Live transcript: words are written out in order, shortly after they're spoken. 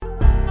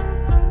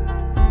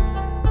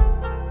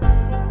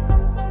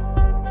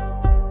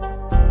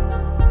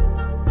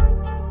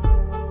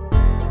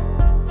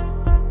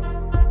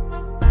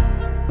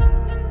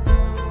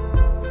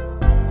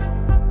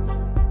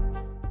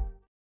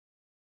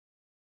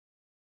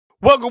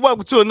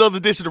Welcome to another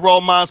edition of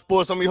Raw Mind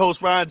Sports. I'm your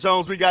host, Ryan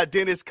Jones. We got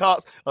Dennis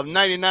Cox of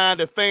 99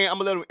 The Fan. I'm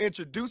going to let him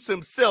introduce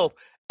himself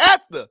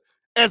after,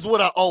 as what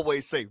I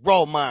always say,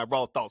 Raw Mind,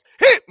 Raw Thoughts.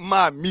 Hit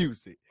my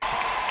music.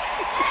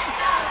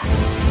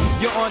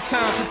 You're on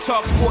time to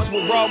talk sports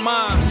with Raw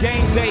Mind.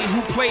 Game day,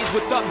 who plays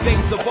with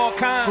updates of all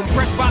kinds. From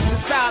press box to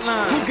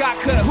sideline. Who got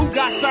cut, who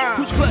got signed.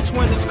 Who's clutch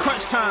when it's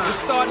crunch time. The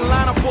starting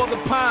lineup for the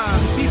Pine.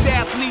 These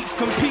athletes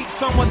compete,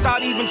 some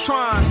without even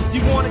trying.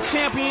 You want a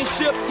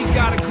championship, you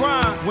gotta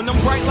grind. When them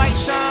bright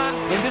lights shine,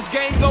 and this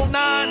game go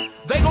 9,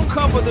 they gon'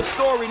 cover the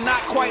story,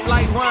 not quite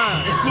like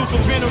Ryan.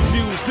 Exclusive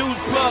interviews,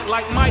 dudes plug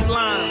like Mike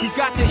Line. He's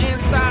got the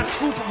inside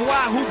scoop of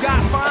why, who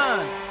got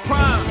fined.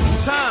 Prime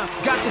time,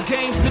 got the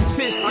game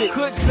statistics. I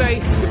could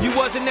say, if you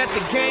wasn't at the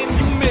game,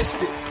 you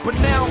missed it. But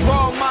now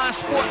Raw Mind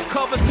Sports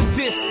covers the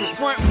distance.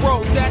 Front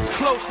row, that's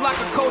close like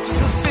a coach's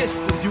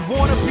assistant. You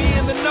wanna be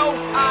in the know?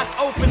 Eyes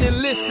open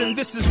and listen.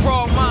 This is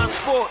Raw Mind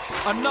Sports,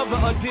 another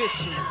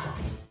edition.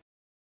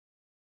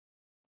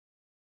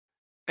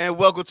 And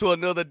welcome to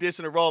another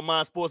edition of Raw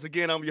Mind Sports.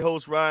 Again, I'm your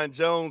host, Ryan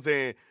Jones.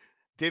 And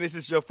Dennis,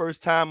 this is your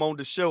first time on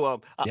the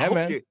show. I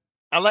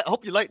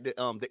hope you like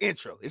the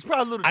intro. It's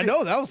probably a little different. I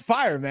know, that was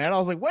fire, man. I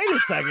was like, wait a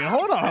second,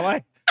 hold on.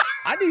 Like,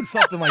 I need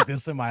something like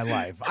this in my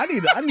life. I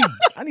need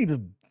a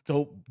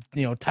dope,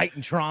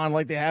 Titantron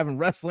like they have in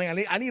wrestling. I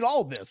need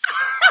all this.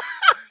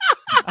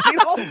 I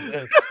need all of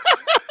this.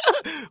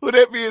 With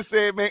that being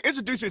said, man,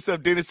 introduce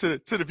yourself, Dennis, to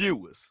the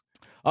viewers.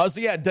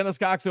 Dennis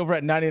Cox over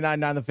at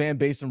 99.9 The Fan,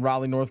 based in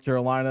Raleigh, North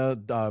Carolina.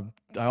 I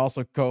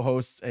also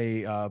co-host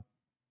a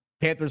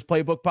Panthers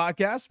Playbook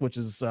podcast, which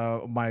is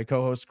my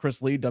co-host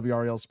Chris Lee,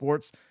 WRL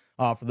Sports.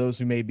 For those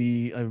who may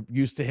be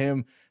used to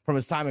him from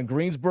his time in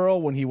Greensboro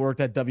when he worked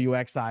at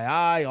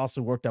WXII,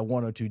 also worked at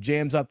 102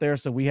 Jams out there.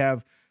 So we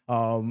have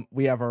our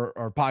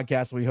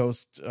podcast we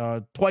host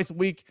twice a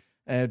week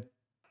and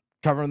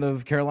covering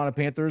the Carolina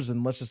Panthers.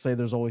 And let's just say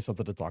there's always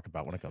something to talk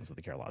about when it comes to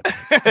the Carolina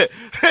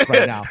Panthers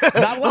right now.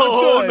 Not a lot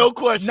of good. No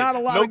question. Not a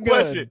lot of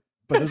good,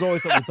 but there's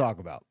always something to talk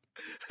about.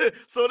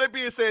 So that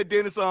being said,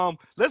 Dennis,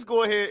 let's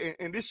go ahead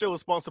and this show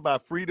is sponsored by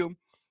Freedom.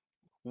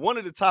 One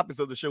of the topics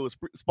of the show is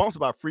sponsored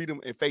by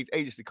Freedom and Faith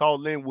Agency. Call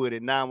Linwood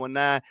at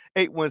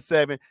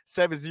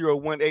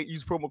 919-817-7018.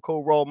 Use promo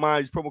code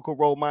RAWMIND. Use promo code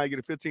RAWMIND. Get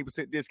a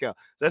 15% discount.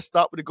 Let's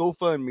start with the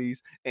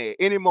GoFundMe's. And at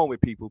any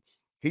moment, people,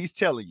 he's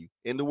telling you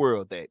in the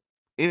world that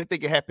anything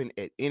can happen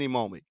at any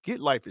moment. Get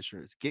life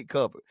insurance. Get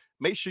covered.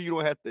 Make sure you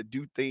don't have to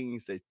do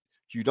things that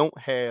you don't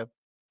have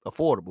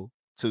affordable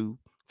to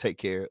take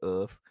care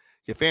of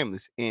your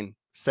families in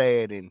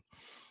sad and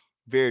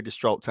very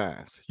distraught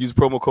times. Use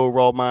promo code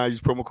RAWMIND. Use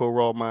promo code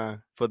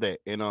RAWMIND for that.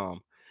 And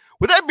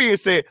with that being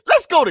said,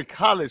 let's go to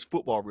college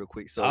football real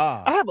quick. So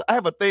I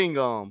have a thing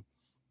I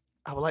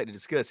would like to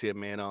discuss here,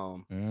 man.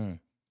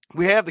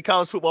 We have the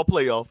college football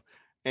playoff,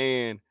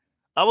 and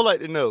I would like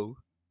to know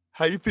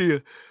how you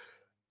feel.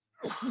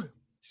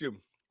 Excuse me.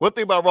 One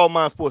thing about Raw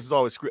Mind Sports is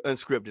always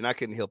unscripted, and I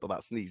couldn't help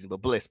about sneezing,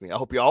 but bless me. I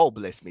hope you all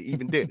bless me,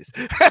 even Dennis.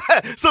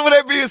 So with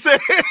that being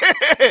said,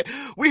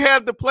 we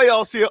have the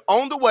playoffs here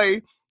on the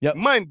way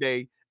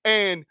Monday,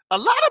 and a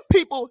lot of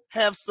people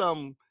have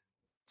some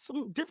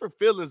different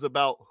feelings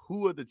about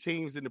who are the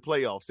teams in the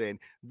playoffs. And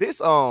this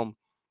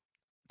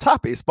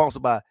topic is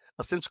sponsored by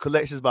Essential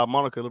Collections by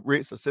Monica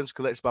Ritz. Essential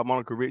Collections by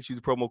Monica Ritz. Use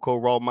promo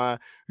code RAWMIND.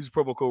 Use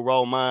promo code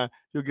RAWMIND.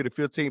 You'll get a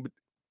 15%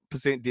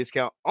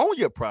 discount on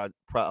your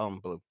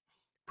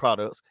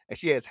products, and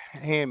she has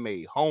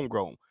handmade,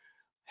 homegrown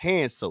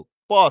hand soap,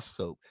 bar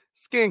soap,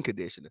 skin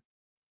conditioner,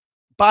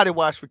 body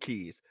wash for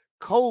kids,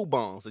 cold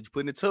bombs that you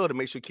put in the tub to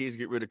make sure kids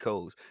get rid of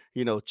colds.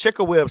 Check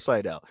her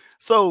website out.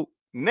 So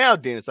now,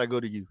 Dennis, I go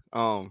to you.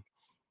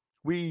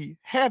 We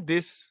have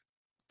this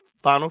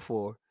Final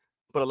Four,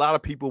 but a lot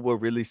of people were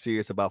really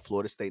serious about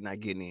Florida State not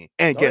getting in.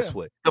 And guess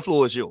what? The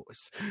floor is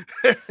yours.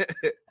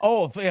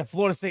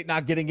 Florida State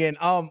not getting in.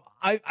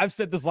 I've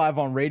said this live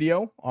on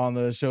radio on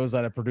the shows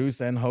that I produce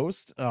and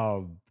host.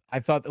 I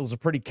thought it was a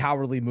pretty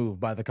cowardly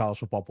move by the College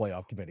Football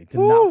Playoff Committee to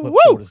not put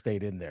Florida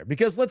State in there.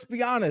 Because let's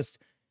be honest,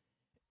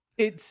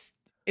 it's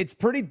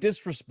pretty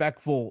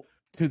disrespectful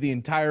to the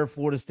entire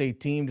Florida State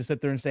team to sit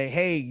there and say,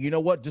 hey, you know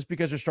what? Just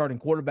because your starting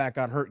quarterback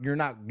got hurt, you're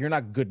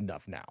not good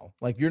enough now.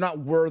 Like, you're not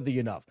worthy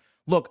enough.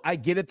 Look, I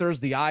get it. There's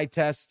the eye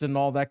test and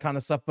all that kind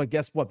of stuff, but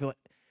guess what?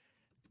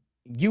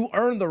 You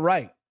earned the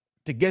right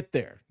to get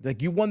there.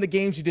 Like, you won the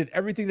games. You did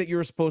everything that you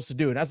were supposed to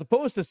do. And as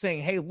opposed to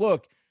saying, hey,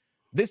 look,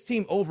 this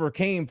team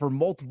overcame for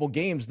multiple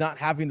games not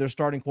having their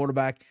starting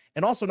quarterback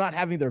and also not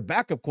having their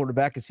backup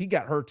quarterback because he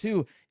got hurt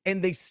too,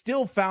 and they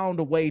still found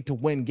a way to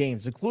win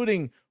games,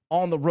 including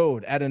on the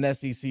road at an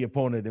SEC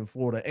opponent in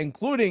Florida,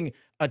 including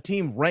a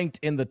team ranked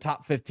in the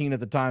top 15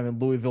 at the time in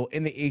Louisville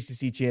in the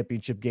ACC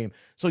championship game.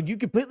 So you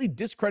completely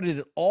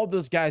discredited all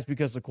those guys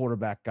because the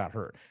quarterback got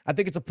hurt. I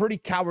think it's a pretty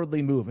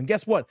cowardly move. And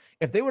guess what?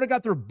 If they would have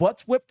got their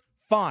butts whipped,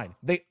 fine.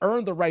 They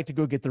earned the right to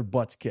go get their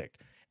butts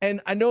kicked. And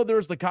I know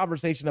there's the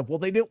conversation of, well,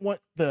 they didn't want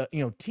the,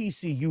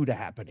 TCU to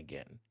happen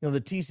again. The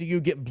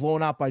TCU getting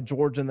blown out by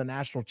Georgia in the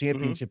national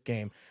championship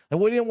game. Like,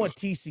 we didn't want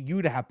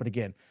TCU to happen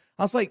again.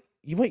 I was like,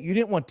 you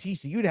didn't want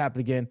TCU to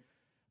happen again.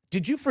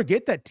 Did you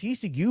forget that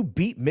TCU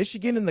beat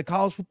Michigan in the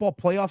college football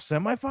playoff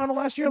semifinal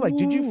last year? Like,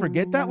 did you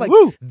forget that? Like,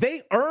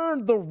 they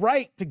earned the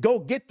right to go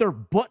get their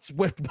butts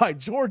whipped by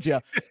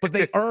Georgia, but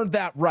they earned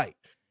that right.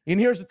 And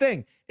here's the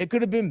thing. It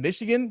could have been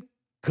Michigan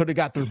could have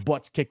got their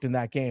butts kicked in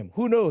that game.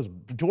 Who knows?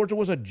 Georgia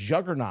was a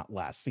juggernaut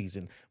last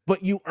season,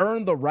 but you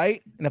earned the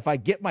right. And if I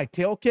get my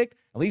tail kicked,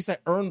 at least I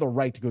earned the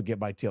right to go get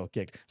my tail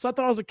kicked. So I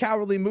thought it was a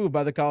cowardly move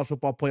by the College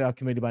Football Playoff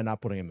Committee by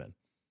not putting him in.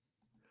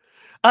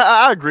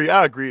 I agree.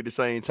 I agree at the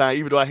same time,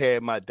 even though I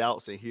had my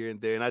doubts in here and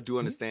there, and I do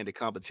understand the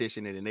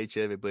competition and the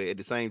nature of it, but at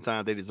the same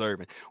time, they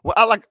deserve it. Well,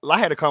 I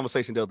had a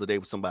conversation the other day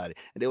with somebody,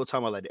 and they were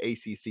talking about like the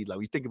ACC. Like,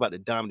 we think about the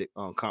dominant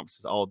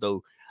conferences,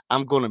 although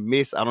I'm going to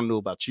miss, I don't know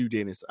about you,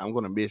 Dennis, I'm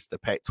going to miss the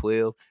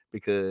Pac-12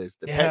 because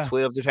the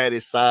Pac-12 just had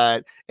its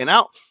side. And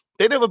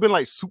they've never been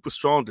like super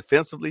strong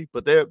defensively,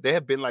 but they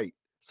have been like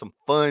some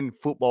fun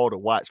football to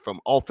watch from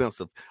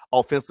offensive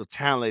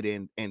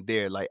talent and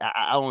there. Like,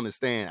 I don't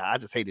understand. I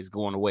just hate this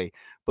going away.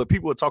 But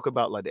people will talk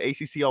about like the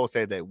ACC always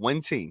had that one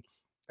team.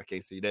 I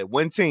can't see that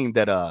one team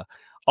that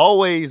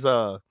always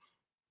finds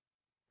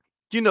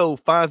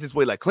its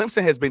way. Like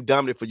Clemson has been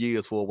dominant for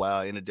years, for a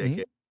while in a decade.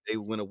 Mm-hmm. They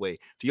went away.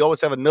 Do you always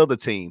have another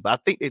team? But I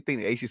think they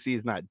think the ACC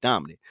is not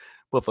dominant.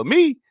 But for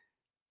me,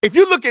 if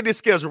you look at this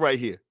schedule right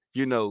here,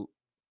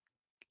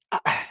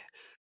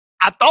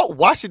 I thought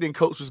Washington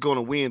coach was going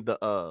to win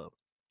the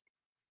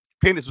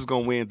Penix was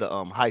going to win the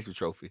Heisman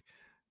Trophy,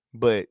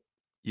 but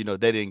that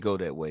didn't go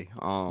that way.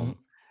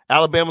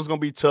 Alabama's going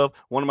to be tough.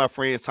 One of my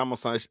friends,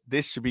 Thomas,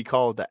 this should be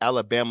called the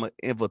Alabama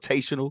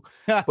Invitational.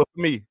 But for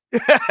me,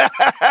 this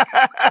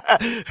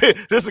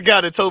is a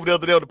guy that told me the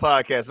other day on the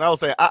podcast, and I was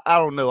saying, I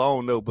don't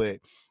know, but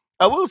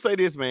I will say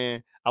this,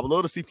 man. I would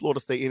love to see Florida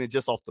State in it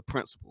just off the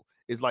principle.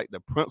 It's like the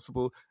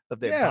principle of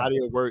that body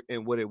of work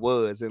and what it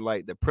was, and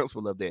like the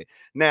principle of that.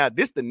 Now,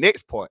 this the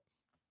next part.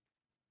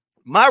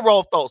 My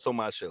raw thoughts on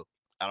my show.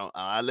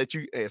 I'll let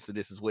you answer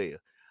this as well.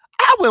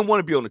 I wouldn't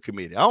want to be on the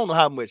committee. I don't know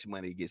how much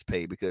money it gets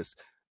paid because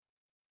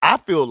I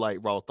feel like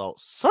raw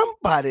thoughts.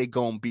 Somebody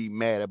gonna be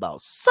mad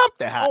about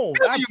something. Oh,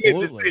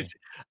 absolutely.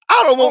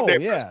 I don't want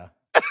that. Yeah.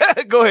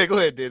 Go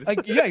ahead, Dennis.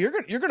 Like, yeah,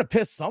 you're gonna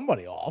piss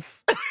somebody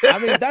off. I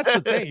mean, that's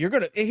the thing.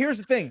 Here's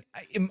the thing.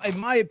 In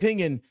my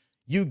opinion,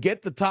 you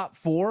get the top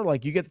four.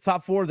 Like, you get the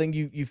top four, then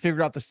you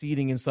figure out the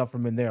seeding and stuff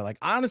from in there. Like,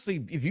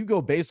 honestly, if you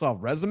go based off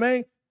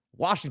resume,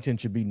 Washington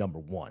should be number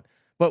one.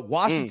 But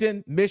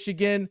Washington,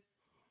 Michigan,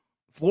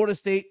 Florida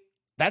State,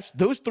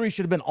 those three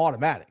should have been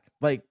automatic.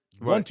 Like,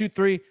 right. 1, 2,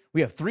 3.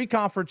 We have 3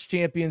 conference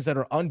champions that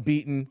are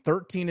unbeaten,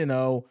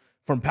 13-0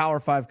 from Power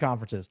 5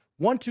 conferences.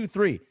 1, 2,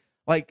 3.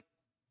 Like,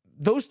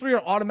 those 3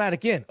 are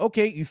automatic in.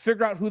 Okay, you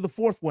figure out who the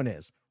 4th one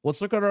is.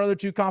 Let's look at our other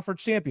 2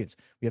 conference champions.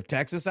 We have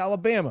Texas,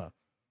 Alabama.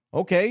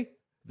 Okay,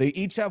 they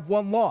each have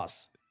 1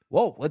 loss.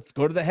 Whoa, let's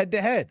go to the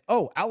head-to-head.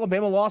 Oh,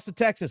 Alabama lost to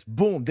Texas.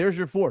 Boom, there's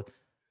your 4th.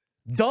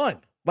 Done.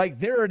 Like,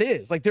 there it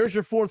is. Like, there's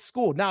your 4th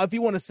school. Now, if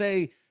you want to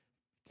say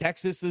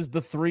Texas is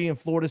the 3 and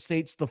Florida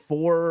State's the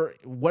 4,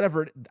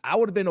 whatever, I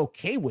would have been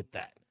okay with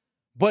that.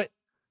 But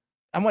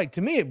I'm like,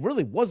 to me, it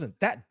really wasn't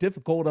that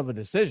difficult of a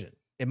decision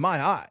in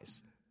my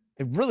eyes.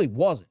 It really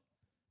wasn't.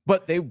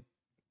 But they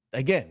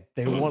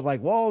were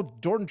like, well,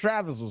 Jordan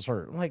Travis was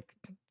hurt. I'm like,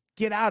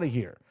 get out of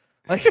here.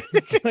 Like,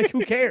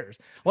 who cares?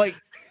 Like,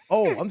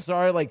 oh, I'm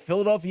sorry. Like,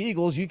 Philadelphia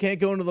Eagles, you can't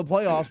go into the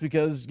playoffs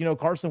because,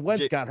 Carson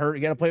Wentz got hurt.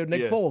 You got to play with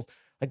Nick Foles.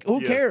 Like,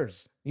 who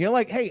cares?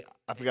 Like, hey.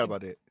 I forgot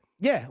about that.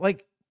 Yeah,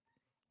 like,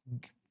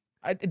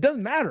 it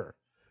doesn't matter.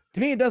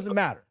 To me, it doesn't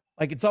matter.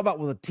 Like, it's all about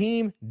what the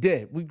team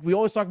did. We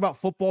always talk about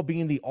football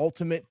being the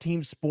ultimate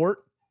team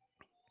sport.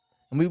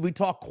 And we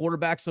talk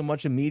quarterback so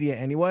much in media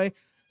anyway.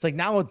 It's like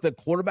now the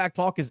quarterback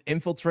talk is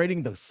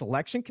infiltrating the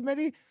selection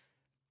committee.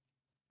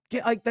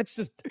 Like, that's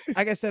just,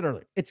 like I said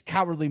earlier, it's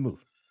cowardly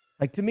move.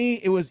 Like, to me,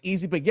 it was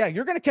easy. But, yeah,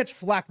 you're going to catch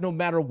flack no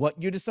matter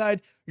what you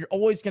decide. You're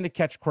always going to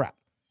catch crap.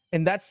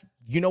 And that's,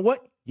 you know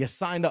what? You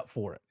signed up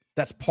for it.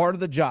 That's part of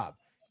the job.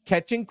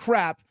 Catching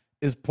crap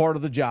is part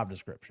of the job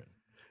description.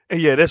 And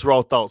yeah, that's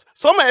raw thoughts.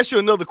 So I'm gonna ask you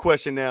another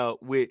question now.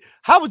 With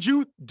how would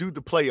you do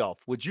the playoff?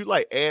 Would you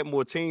like add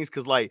more teams?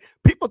 Because like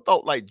people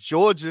thought like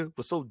Georgia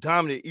was so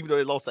dominant, even though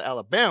they lost to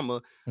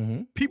Alabama.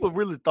 Mm-hmm. People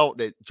really thought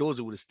that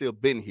Georgia would have still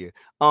been here.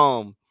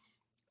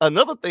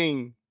 Another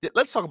thing.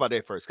 Let's talk about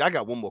that first. I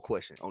got one more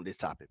question on this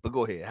topic, but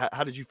go ahead.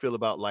 How did you feel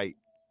about like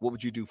what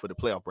would you do for the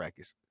playoff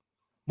brackets?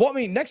 Well, I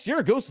mean, next year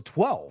it goes to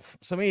 12.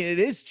 So, I mean, it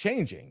is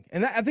changing.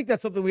 And I think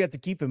that's something we have to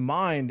keep in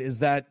mind is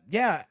that,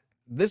 yeah,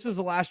 this is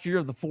the last year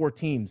of the 4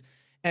 teams.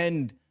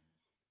 And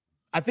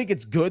I think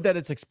it's good that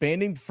it's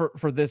expanding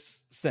for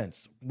this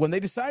sense. When they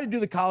decided to do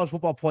the college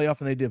football playoff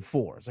and they did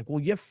 4, it's like, well,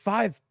 you have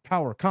 5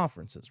 power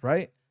conferences,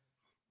 right?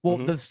 Well,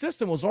 the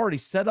system was already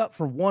set up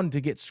for one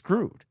to get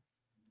screwed.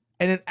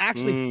 And it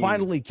actually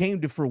finally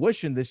came to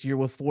fruition this year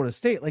with Florida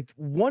State. Like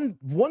one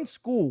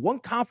school, one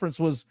conference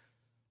was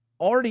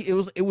already,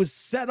 it was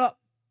set up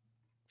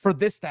for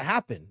this to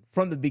happen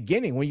from the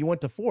beginning when you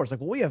went to 4. It's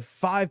like, well, we have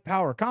 5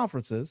 power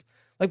conferences.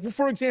 Like, well,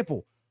 for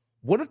example,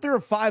 what if there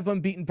are 5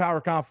 unbeaten power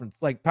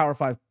conference, like Power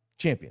 5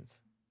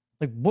 champions?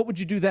 Like, what would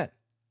you do then?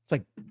 It's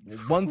like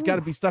one's got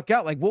to be stuck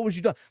out. Like, what would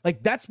you do?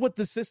 Like, that's what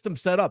the system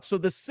set up. So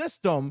the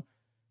system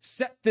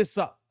set this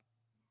up.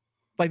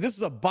 Like, this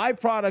is a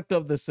byproduct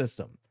of the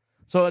system.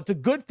 So it's a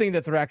good thing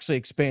that they're actually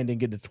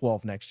expanding into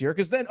 12 next year.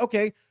 Because then,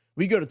 okay,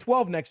 we go to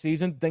 12 next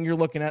season. Then you're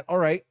looking at, all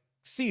right,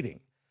 seeding.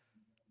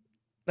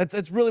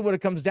 That's really what it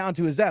comes down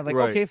to, is that, like,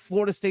 Right. okay,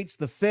 Florida State's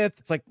the 5th.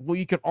 It's like, well,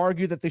 you could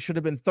argue that they should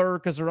have been 3rd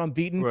because they're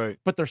unbeaten, Right.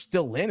 but they're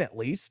still in at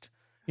least.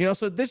 You know,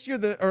 so this year,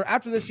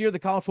 after this year, the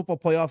college football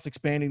playoffs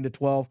expanding to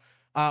 12,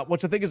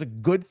 which I think is a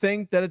good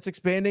thing that it's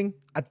expanding.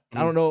 I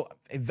don't know.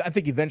 I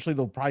think eventually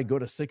they'll probably go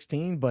to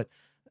 16, but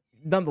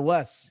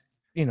nonetheless,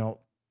 you know,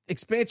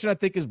 expansion I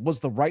think was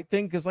the right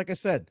thing, because like I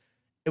said,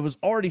 it was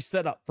already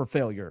set up for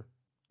failure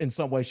in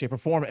some way, shape, or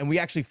form, and we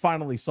actually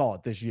finally saw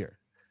it this year.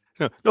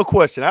 No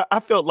question. I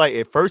felt like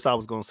at first I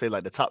was gonna say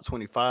like the top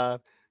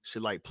 25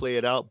 should like play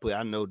it out, but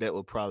I know that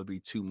would probably be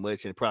too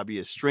much and probably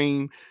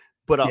extreme.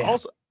 But I Yeah.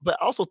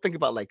 also think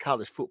about like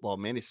college football,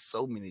 man. There's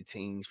so many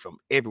teams from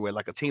everywhere.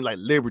 Like a team like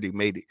Liberty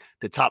made it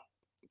the top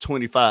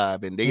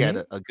 25 and they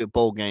had a good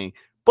bowl game.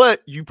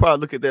 But you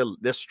probably look at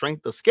their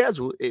strength of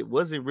schedule, it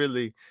wasn't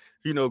really,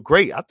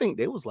 great. I think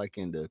they was like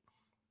in the,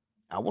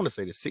 I want to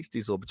say the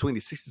 60s or between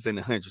the 60s and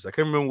the 100s. I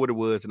can't remember what it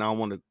was,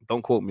 and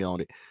don't quote me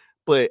on it.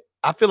 But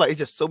I feel like it's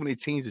just so many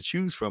teams to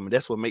choose from, and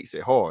that's what makes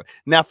it hard.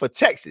 Now for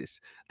Texas,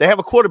 they have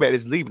a quarterback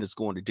that's leaving that's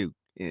going to do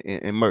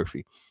in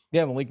Murphy.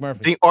 Yeah, Malik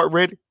Murphy. Think Art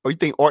ready, or you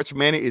think Arch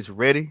Manning is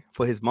ready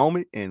for his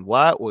moment, and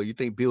why? Or you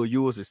think Bill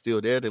Ewers is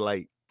still there? They're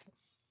like,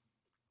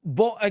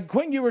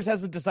 Quinn Ewers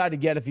hasn't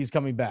decided yet if he's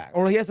coming back,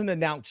 or he hasn't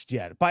announced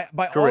yet. By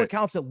all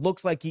accounts, it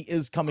looks like he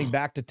is coming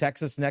back to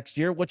Texas next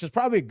year, which is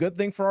probably a good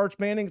thing for Arch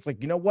Manning. It's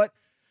like, you know what?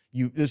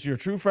 This is your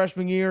true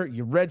freshman year.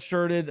 You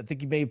redshirted. I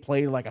think he may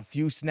play like a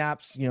few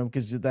snaps,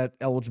 because of that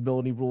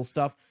eligibility rule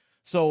stuff.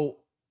 So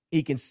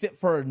he can sit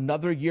for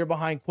another year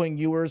behind Quinn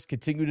Ewers,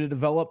 continue to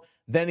develop.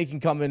 Then he can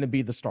come in and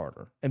be the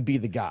starter and be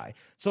the guy.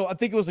 So I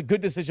think it was a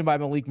good decision by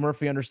Malik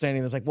Murphy,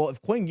 understanding this. Like, well,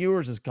 if Quinn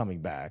Ewers is coming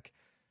back,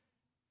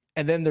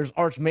 and then there's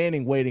Arch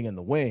Manning waiting in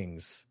the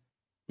wings,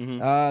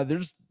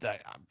 there's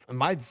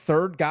my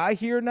third guy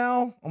here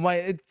now. I'm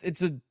like,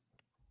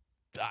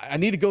 I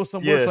need to go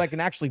somewhere so I can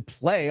actually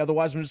play.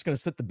 Otherwise, I'm just going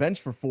to sit the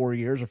bench for 4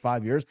 years or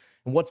 5 years.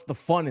 And what's the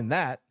fun in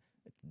that?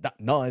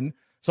 None.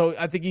 So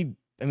I think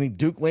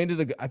Duke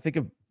landed,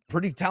 a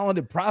pretty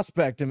talented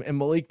prospect in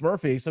Malik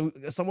Murphy. So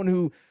someone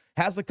who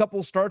has a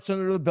couple starts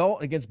under the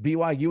belt against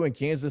BYU and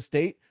Kansas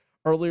State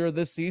earlier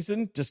this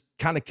season, just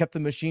kind of kept the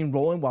machine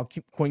rolling while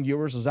Quinn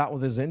Ewers was out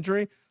with his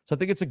injury. So I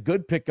think it's a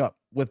good pickup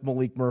with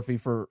Malik Murphy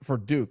for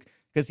Duke,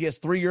 because he has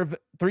 3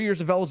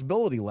 years of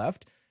eligibility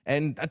left.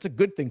 And that's a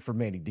good thing for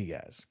Manny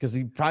Diaz, because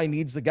he probably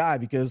needs the guy,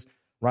 because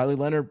Riley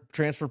Leonard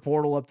transfer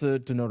portal up to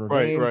Notre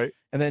Dame. Right.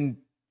 And then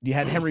you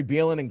had Henry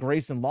Beelen and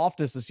Grayson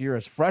Loftus this year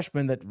as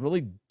freshmen that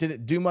really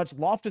didn't do much.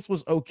 Loftus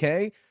was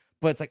okay,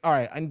 but it's like, all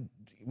right,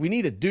 we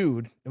need a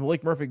dude, and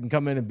Malik Murphy can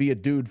come in and be a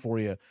dude for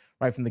you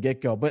right from the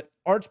get-go. But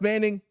Arch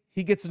Manning,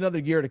 he gets another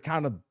year to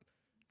kind of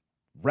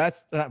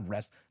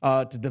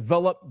to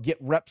develop, get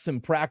reps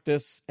in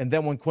practice, and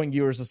then when Quinn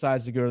Ewers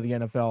decides to go to the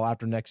NFL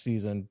after next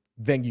season,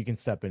 then you can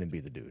step in and be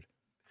the dude.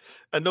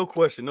 No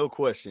question.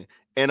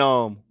 And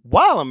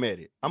while I'm at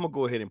it, I'm gonna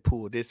go ahead and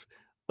pull this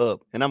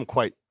up, and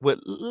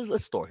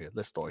let's start here.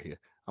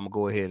 I'm gonna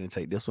go ahead and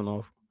take this one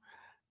off,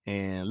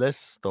 and let's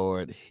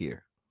start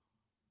here.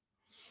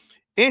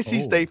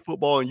 NC State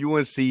football and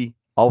UNC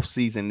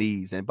offseason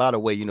needs. And by the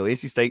way,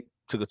 NC State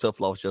took a tough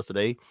loss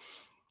yesterday.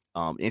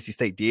 NC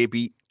State did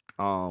beat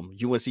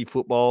UNC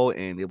football,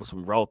 and there was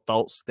some raw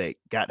thoughts that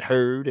got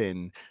heard,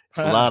 and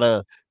there's a lot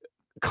of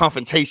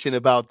confrontation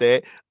about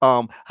that.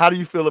 How do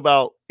you feel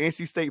about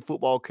NC State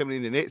football coming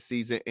into next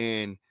season,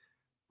 and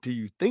do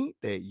you think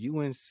that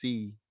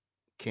UNC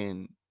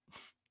can?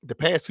 The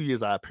past 2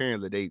 years,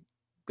 apparently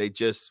they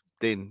just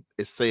didn't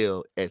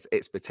excel as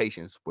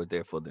expectations were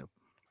there for them.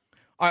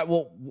 All right,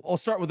 well, I'll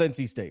start with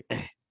NC State.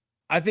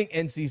 I think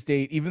NC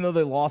State, even though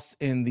they lost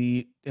in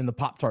the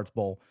Pop-Tarts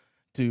Bowl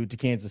to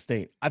Kansas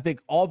State, I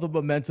think all the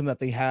momentum that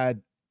they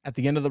had at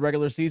the end of the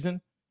regular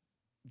season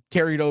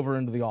carried over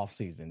into the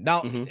offseason.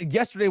 Now,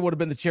 yesterday would have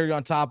been the cherry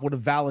on top, would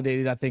have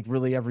validated, I think,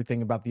 really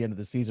everything about the end of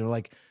the season,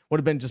 would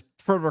have been just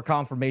further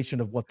confirmation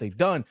of what they've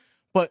done.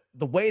 But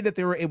the way that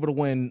they were able to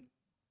win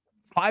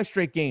 5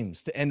 straight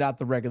games to end out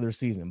the regular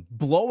season,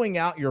 blowing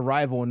out your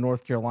rival in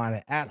North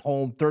Carolina at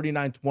home,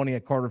 39-20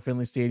 at Carter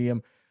Finley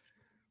Stadium,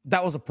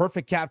 that was a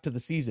perfect cap to the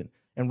season.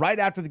 And right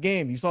after the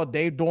game, you saw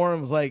Dave Doran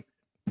was like,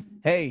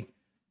 hey,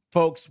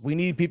 folks, we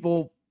need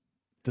people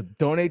to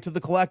donate to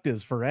the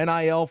collectives for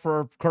NIL for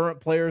our current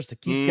players, to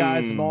keep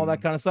guys and all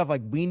that kind of stuff.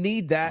 Like, we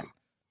need that.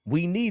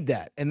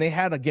 And they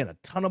had, again, a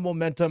ton of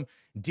momentum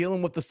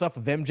dealing with the stuff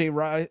of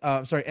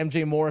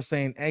MJ Morris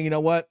saying, hey, you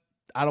know what?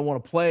 I don't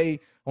want to play.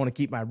 I want to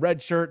keep my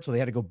red shirt. So they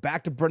had to go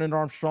back to Brennan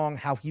Armstrong,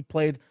 how he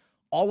played,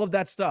 all of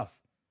that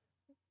stuff.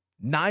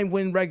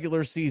 9-win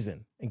regular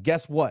season. And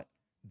guess what?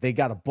 They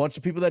got a bunch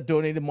of people that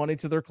donated money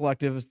to their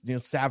collectives,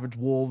 Savage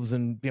Wolves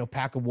and,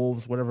 Pack of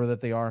Wolves, whatever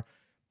that they are.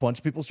 Bunch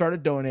of people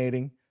started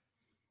donating.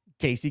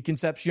 Casey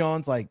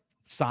Concepcion's like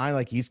signed,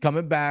 like he's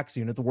coming back, so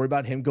you don't have to worry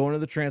about him going to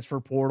the transfer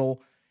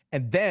portal.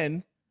 And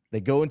then they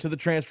go into the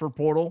transfer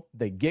portal.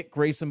 They get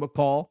Grayson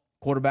McCall,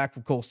 quarterback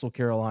from Coastal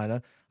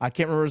Carolina. I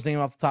can't remember his name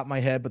off the top of my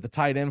head, but the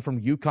tight end from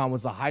UConn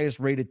was the highest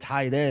rated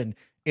tight end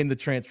in the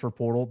transfer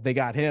portal. They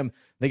got him.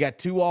 They got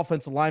 2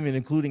 offensive linemen,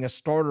 including a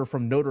starter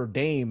from Notre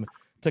Dame,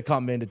 to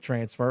come in to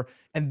transfer.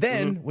 And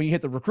then when you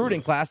hit the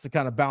recruiting class to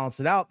kind of balance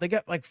it out, they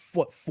got like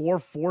 4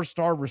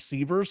 4-star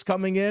receivers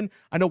coming in.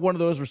 I know one of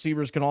those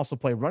receivers can also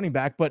play running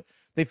back, but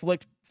they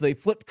flipped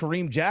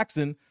Kareem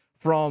Jackson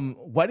from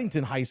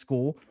Weddington High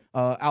School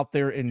out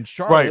there in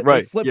Charlotte.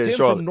 Right. They flipped him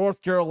Charlotte from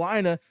North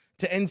Carolina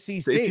to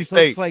NC State. NC So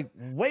State. it's like,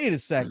 wait a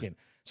second.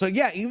 So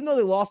yeah, even though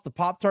they lost the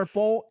Pop-Tart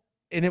Bowl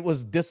and it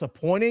was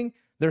disappointing,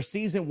 their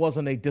season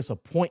wasn't a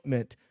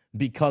disappointment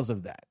because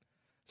of that.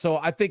 So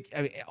I think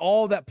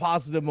all that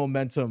positive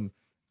momentum,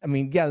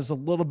 yeah, there's a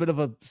little bit of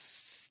a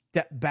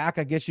step back,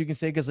 I guess you can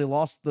say, because they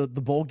lost the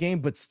bowl game,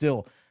 but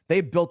still,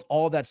 they built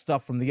all that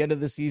stuff from the end of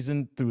the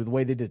season through the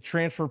way they did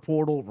transfer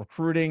portal,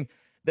 recruiting.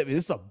 This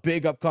is a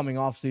big upcoming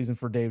offseason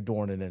for Dave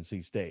Doeren and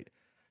NC State.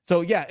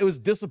 So yeah, it was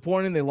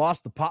disappointing. They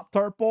lost the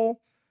Pop-Tart Bowl,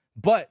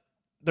 but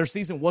their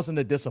season wasn't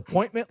a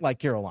disappointment like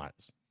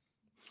Carolina's.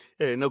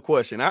 Yeah, no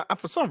question. I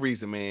for some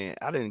reason, man,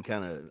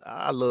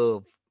 I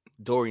love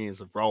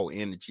Dorian's raw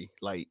energy.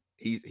 Like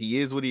he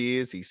is what he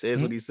is. He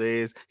says what he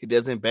says. He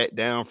doesn't back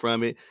down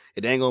from it.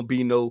 It ain't gonna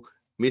be no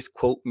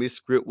misquote,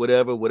 misscript,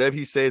 whatever. Whatever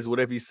he says,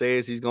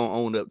 he's gonna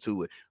own up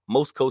to it.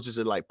 Most coaches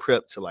are like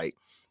prepped to like,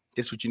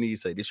 this is what you need to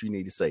say. This is what you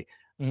need to say.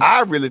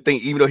 I really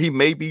think even though he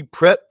may be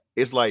prepped,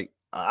 it's like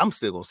I'm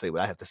still gonna say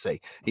what I have to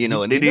say.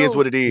 And it is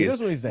what it is. He knows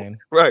what he's saying.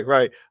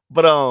 Right.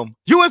 But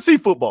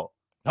UNC football.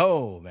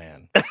 Oh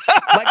man.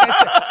 Like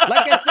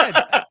I said,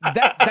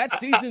 that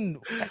season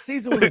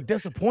was a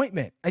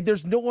disappointment. Like,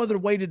 there's no other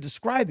way to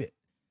describe it.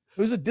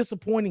 It was a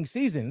disappointing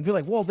season. And be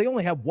like, well, they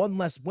only have one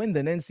less win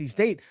than NC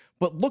State,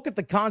 but look at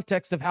the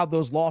context of how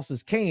those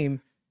losses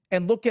came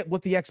and look at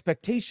what the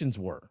expectations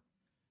were.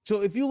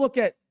 So if you look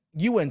at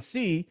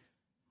UNC,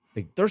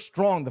 they're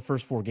strong the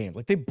first 4 games.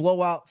 Like, they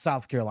blow out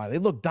South Carolina. They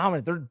look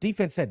dominant. Their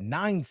defense had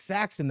 9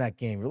 sacks in that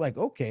game. You're like,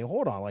 okay,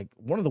 hold on. Like,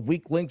 one of the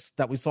weak links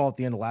that we saw at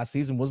the end of last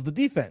season was the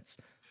defense.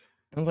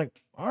 And I was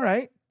like, all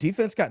right,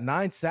 defense got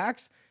 9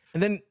 sacks.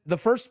 And then the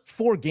first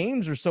 4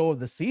 games or so of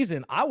the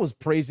season, I was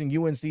praising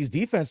UNC's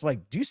defense.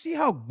 Like, do you see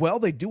how well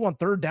they do on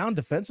third down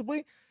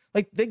defensively?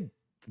 Like,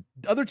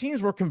 other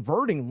teams were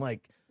converting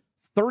like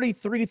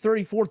 33,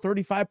 34,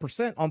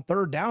 35% on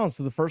third downs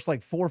to the first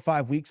like 4 or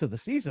 5 weeks of the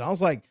season. I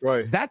was like,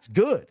 that's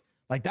good.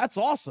 Like, that's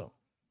awesome.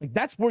 Like,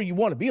 that's where you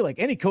want to be. Like,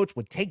 any coach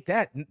would take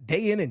that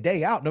day in and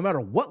day out, no matter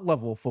what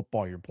level of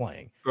football you're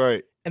playing.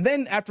 Right. And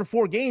then after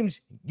 4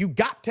 games, you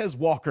got Tez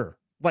Walker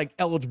like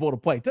eligible to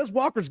play. Tez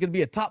Walker's going to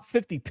be a top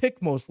 50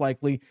 pick most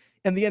likely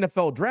in the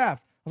NFL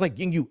draft. I was like,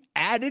 and you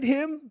added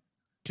him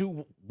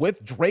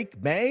with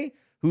Drake May,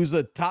 who's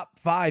a top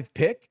 5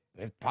 pick,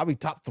 probably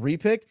top 3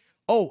 pick.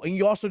 Oh, and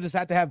you also just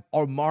had to have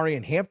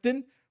Omarion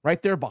Hampton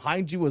right there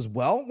behind you as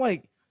well.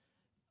 Like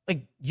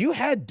you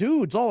had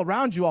dudes all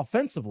around you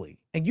offensively,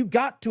 and you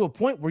got to a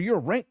point where you're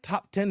ranked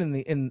top 10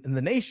 in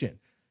the nation,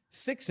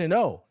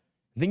 6-0.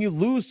 Then you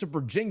lose to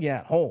Virginia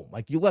at home.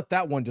 Like, you let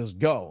that one just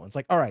go. It's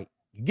like, all right,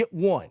 you get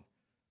 1.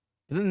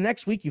 But then the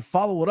next week you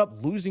follow it up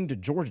losing to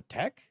Georgia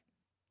Tech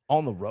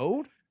on the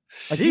road.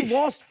 Like, you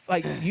lost.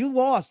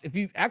 If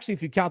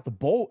you count the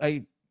bowl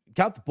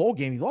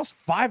game, you lost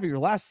 5 of your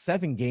last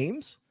 7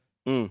 games.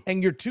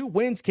 And your 2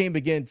 wins came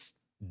against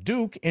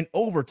Duke in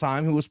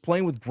overtime, who was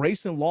playing with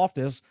Grayson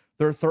Loftus,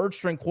 their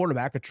 3rd-string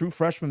quarterback, a true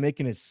freshman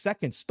making his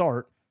 2nd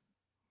start,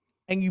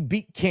 and you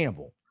beat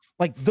Campbell.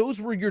 Like,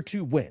 those were your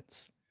 2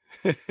 wins.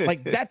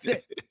 Like, that's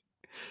it.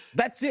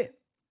 That's it.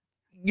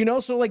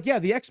 So like, yeah,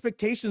 the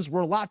expectations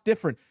were a lot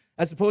different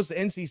as opposed to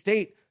NC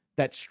State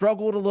that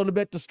struggled a little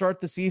bit to start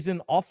the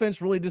season.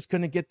 Offense really just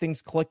couldn't get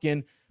things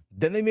clicking.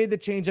 Then they made the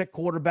change at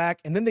quarterback,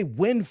 and then they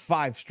win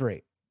 5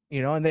 straight.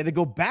 And they had to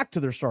go back to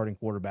their starting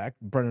quarterback,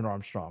 Brennan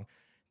Armstrong.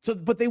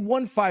 But they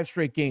won 5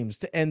 straight games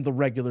to end the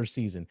regular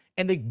season,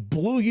 and they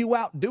blew you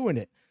out doing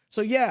it.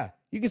 So yeah,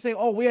 you can say,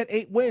 oh, we had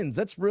 8 wins.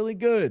 That's really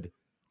good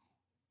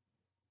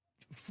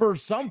for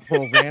some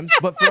programs,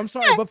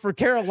 but for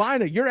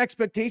Carolina, your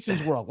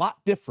expectations were a lot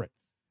different.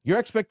 Your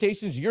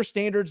expectations, your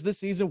standards this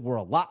season were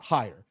a lot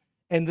higher.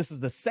 And this is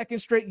the 2nd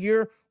straight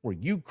year where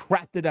you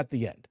crapped it at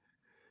the end.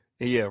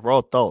 Yeah, raw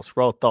thoughts.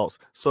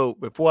 So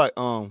before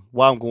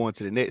while I'm going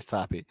to the next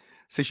topic,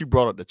 since you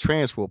brought up the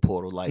transfer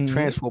portal,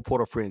 transfer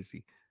portal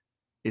frenzy,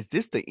 is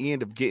this the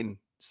end of getting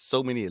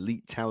so many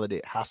elite,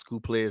 talented high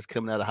school players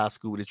coming out of high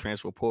school with this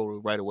transfer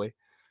portal right away?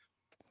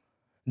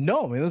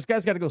 No, those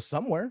guys got to go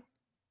somewhere,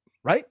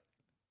 right?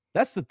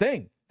 That's the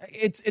thing.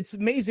 It's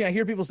amazing. I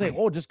hear people say,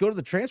 "Oh, just go to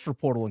the transfer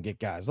portal and get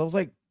guys." I was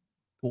like,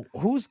 well,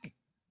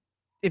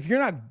 if you're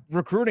not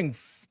recruiting,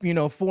 4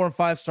 and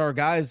 5-star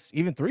guys,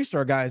 even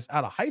 3-star guys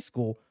out of high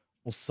school,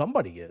 well,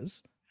 somebody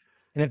is.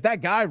 And if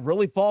that guy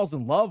really falls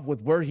in love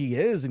with where he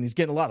is and he's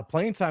getting a lot of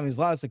playing time, he's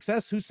a lot of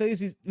success, who says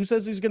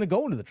he's going to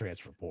go into the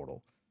transfer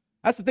portal?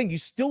 That's the thing. You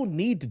still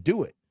need to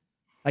do it.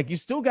 Like, you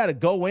still got to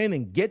go in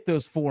and get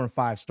those 4 and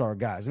 5 star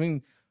guys. I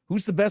mean,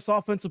 who's the best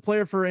offensive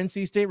player for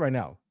NC State right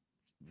now?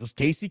 It was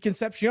Casey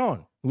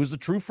Concepcion, who was a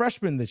true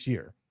freshman this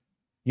year.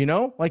 You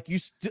know, like,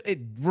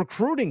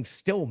 recruiting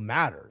still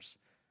matters.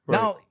 Right.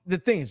 Now, the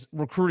thing is,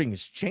 recruiting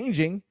is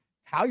changing.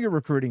 How you're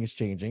recruiting is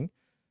changing.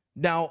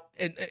 Now,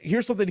 and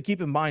here's something to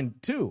keep in mind,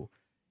 too.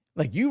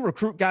 Like, you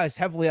recruit guys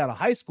heavily out of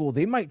high school,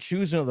 they might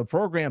choose another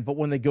program, but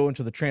when they go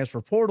into the transfer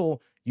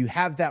portal, you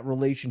have that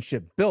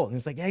relationship built. And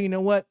it's like, hey, you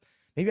know what?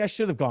 Maybe I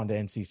should have gone to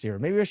NC State, or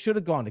maybe I should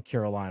have gone to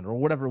Carolina, or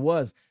whatever it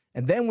was.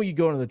 And then when you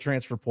go into the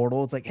transfer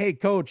portal, it's like, hey,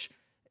 coach,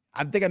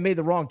 I think I made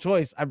the wrong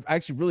choice. I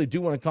actually really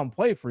do want to come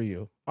play for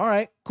you. All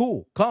right,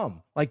 cool,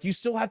 come. Like, you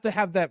still have to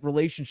have that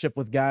relationship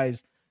with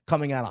guys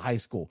coming out of high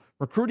school.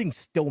 Recruiting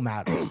still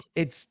matters.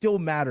 It still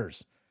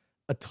matters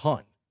a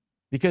ton,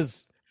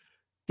 because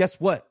guess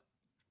what?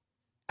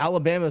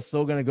 Alabama is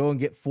still going to go and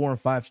get 4 and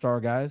 5 star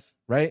guys,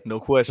 right? No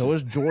question. So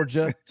is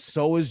Georgia.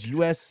 So is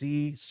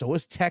USC. So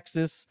is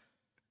Texas.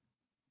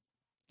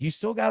 You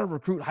still got to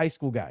recruit high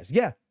school guys.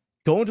 Yeah,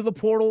 go into the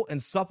portal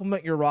and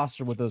supplement your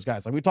roster with those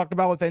guys. Like we talked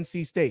about with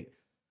NC State.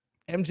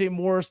 MJ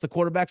Morris, the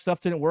quarterback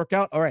stuff didn't work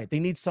out. All right, they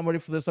need somebody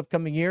for this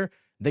upcoming year.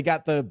 They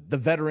got the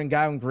veteran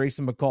guy on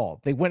Grayson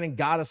McCall. They went and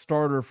got a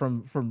starter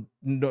from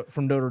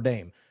Notre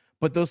Dame.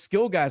 But those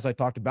skill guys I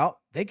talked about,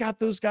 they got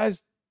those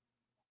guys,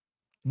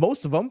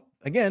 most of them,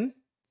 again,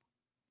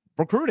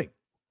 recruiting.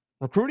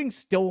 Recruiting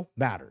still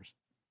matters.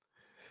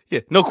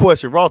 Yeah, no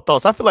question. Raw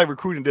thoughts. I feel like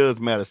recruiting does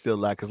matter still a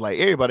lot, because like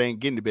everybody ain't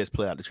getting the best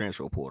player out the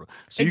transfer portal.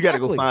 So you got to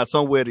go find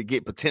somewhere to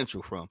get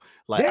potential from.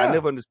 Like I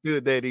never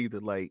understood that either.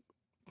 Like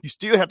you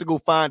still have to go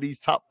find these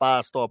top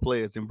 5 star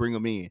players and bring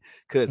them in,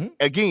 because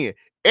again,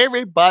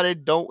 everybody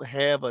don't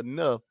have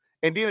enough.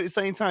 And then at the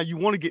same time, you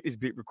want to get this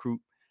big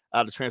recruit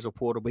out of the transfer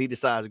portal, but he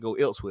decides to go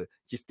elsewhere.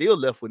 You're still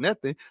left with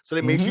nothing. So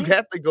that means you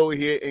have to go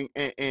here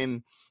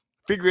and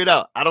figure it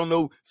out. I don't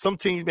know. Some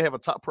teams may have a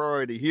top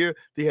priority here.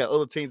 They have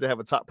other teams that have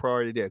a top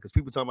priority there, because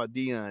people talking about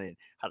Deion and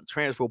how the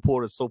transfer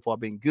portal has so far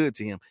been good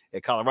to him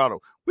at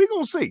Colorado. We're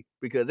going to see,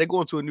 because they're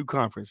going to a new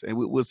conference, and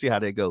we'll see how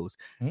that goes.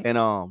 And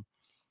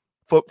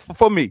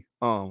for me,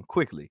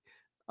 quickly,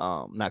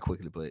 not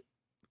quickly, but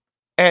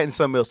adding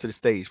something else to the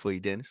stage for you,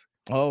 Dennis.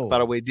 Oh, by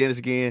the way, Dennis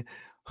again.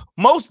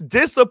 Most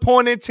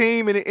disappointing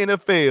team in the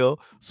NFL,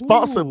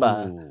 sponsored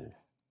by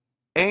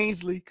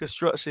Ainsley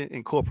Construction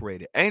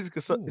Incorporated. Ainsley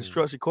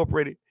Construction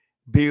Incorporated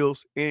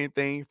builds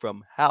anything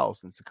from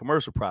houses to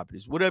commercial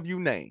properties, whatever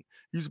you name.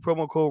 Use the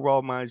promo code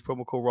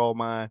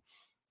RAWMIND,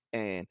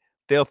 and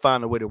they'll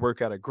find a way to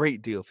work out a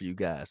great deal for you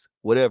guys,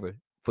 whatever,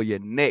 for your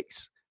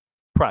next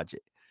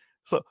project.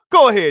 So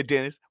go ahead,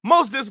 Dennis.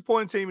 Most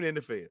disappointing team in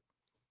the NFL.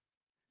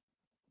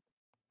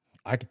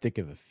 I could think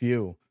of a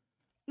few.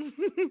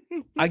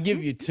 I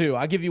give you 2.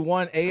 I give you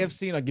one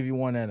AFC and I'll give you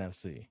one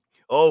NFC.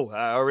 Oh,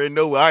 I already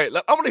know. All right,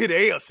 I'm gonna hit the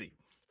AFC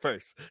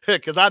first,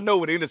 because I know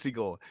where the NFC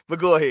going. But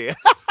go ahead.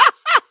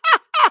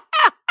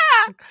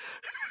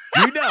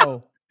 You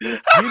know.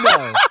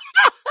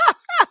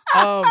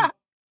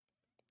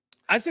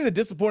 I say the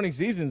disappointing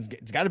seasons.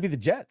 It's got to be the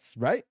Jets,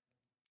 right?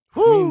 I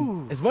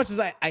mean, as much as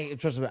I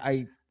trust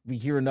me, we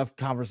hear enough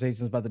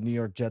conversations about the New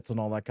York Jets and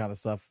all that kind of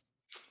stuff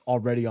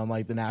already on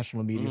like the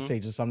national media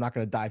stages, so I'm not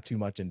going to dive too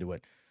much into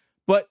it.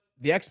 But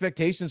the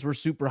expectations were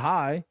super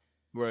high,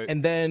 right?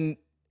 And then,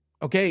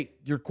 okay,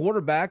 your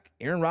quarterback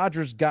Aaron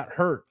Rodgers got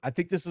hurt. I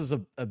think this is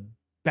a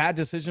bad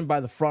decision by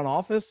the front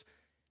office.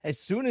 As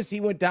soon as he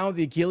went down with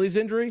the Achilles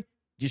injury,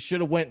 you should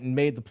have went and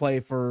made the play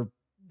for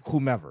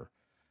whomever,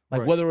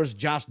 like whether it was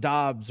Josh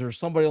Dobbs or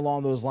somebody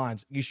along those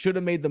lines. You should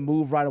have made the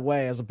move right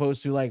away, as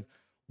opposed to like,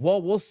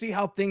 well, we'll see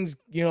how things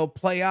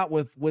play out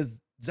with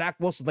Zach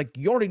Wilson. Like,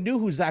 you already knew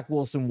who Zach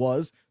Wilson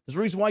was. There's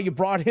a reason why you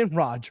brought in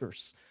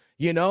Rodgers.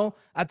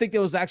 I think it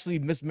was actually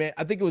mismanaged.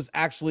 I think it was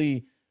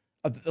actually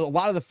a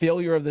lot of the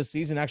failure of this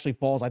season actually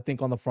falls, I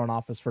think, on the front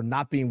office for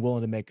not being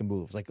willing to make a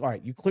move. It's like, all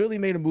right, you clearly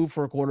made a move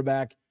for a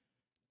quarterback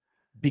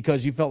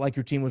because you felt like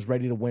your team was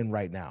ready to win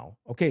right now.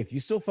 Okay, if you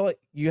still felt like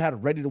you had a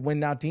ready to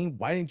win now team,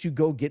 why didn't you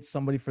go get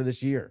somebody for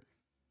this year?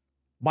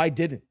 Why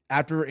didn't?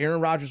 After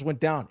Aaron Rodgers went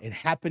down, it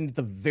happened at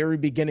the very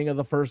beginning of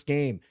the first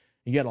game.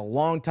 You had a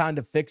long time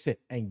to fix it,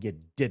 and you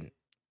didn't.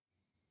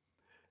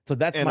 So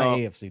that's my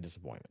AFC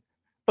disappointment.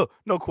 Oh,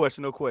 no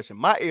question.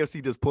 My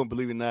AFC disappointment,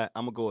 believe it or not,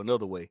 I'm going to go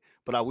another way.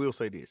 But I will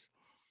say this.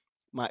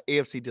 My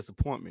AFC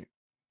disappointment,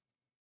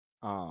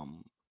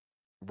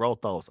 raw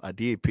thoughts, I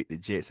did pick the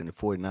Jets and the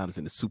 49ers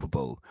in the Super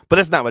Bowl. But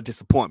that's not my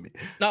disappointment.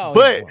 No,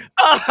 but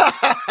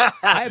I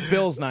had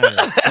Bills Niners,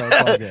 so it's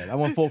all good. I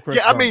went full Chris.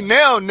 Yeah, I mean,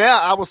 now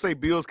I will say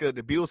Bills, because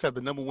the Bills have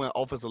the number 1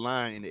 offensive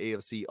line in the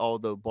AFC,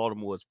 although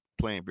Baltimore is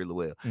playing really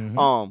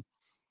well.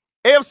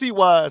 AFC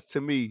wise,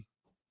 to me,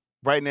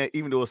 right now,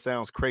 even though it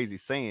sounds crazy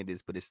saying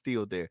this, but it's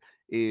still there,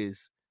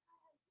 is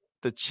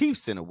the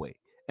Chiefs in a way.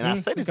 And I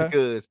say this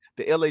because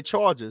the LA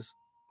Chargers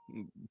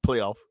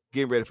playoff,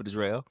 getting ready for the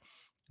draft.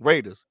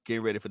 Raiders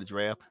getting ready for the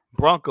draft.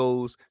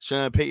 Broncos,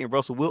 Sean Payton,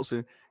 Russell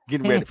Wilson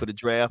getting ready for the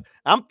draft.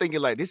 I'm thinking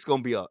like this is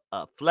going to be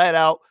a flat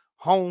out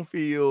home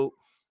field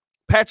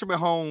Patrick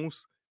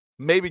Mahomes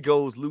maybe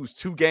lose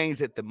 2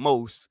 games at the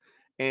most,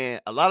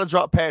 and a lot of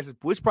drop passes,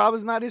 which probably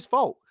is not his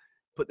fault,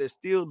 but they're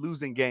still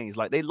losing games.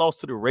 Like they lost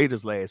to the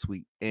Raiders last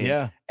week,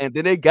 and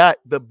then they got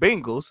the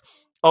Bengals.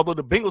 Although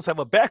the Bengals have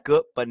a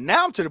backup, but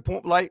now I'm to the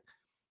point like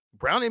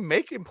Brown and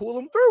May can pull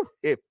them through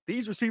if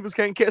these receivers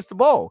can't catch the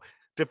ball.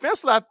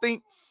 Defensively, I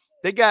think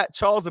they got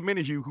Charles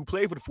Omenihu, who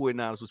played for the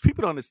 49ers, which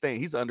people don't understand.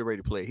 He's an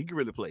underrated player. He can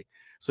really play.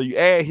 So you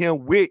add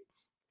him with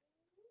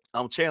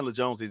Chandler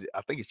Jones.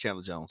 I think it's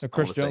Chandler Jones.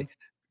 Chris Jones.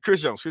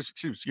 Chris Jones.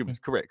 Excuse me.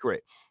 Correct.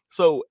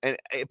 So, and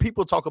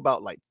people talk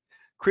about like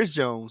Chris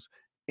Jones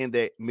in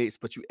that mix,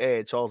 but you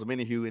add Charles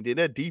Omenihu, and then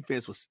their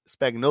defense with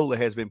Spagnuolo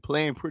has been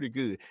playing pretty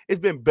good. It's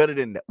been better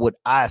than what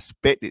I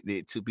expected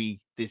it to be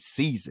this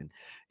season.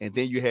 And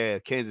then you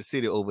have Kansas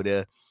City over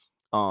there.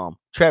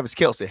 Travis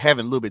Kelce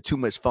having a little bit too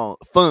much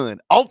fun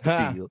off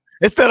the field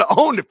instead of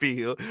on the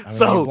field. I mean,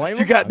 so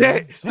you got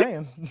that. Just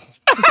saying.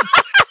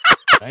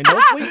 Ain't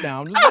no sleep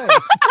now. I'm just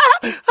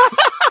saying.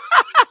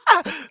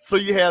 So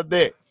you have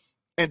that.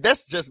 And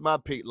that's just my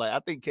pick. Like, I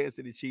think Kansas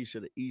City Chiefs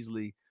should have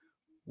easily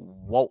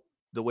walked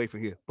the way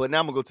from here. But now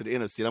I'm gonna go to the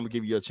NFC. I'm gonna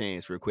give you your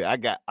chance real quick. I'm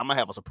gonna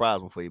have a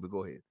surprise one for you, but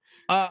go ahead.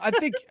 I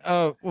think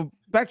well,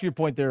 back to your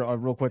point there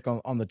real quick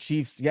on the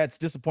Chiefs. Yeah, it's a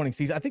disappointing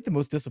season. I think the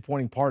most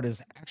disappointing part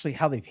is actually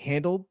how they've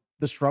handled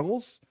the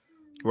struggles.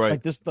 Right.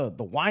 Like this, the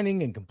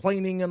whining and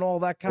complaining and all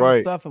that kind of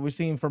stuff that we're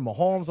seeing from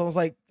Mahomes. I was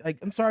like,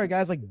 I'm sorry,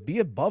 guys, like be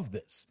above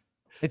this.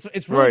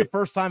 It's really the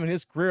first time in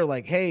his career,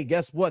 like, hey,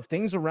 guess what?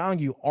 Things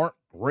around you aren't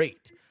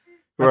great.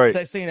 Right.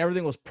 Not saying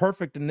everything was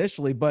perfect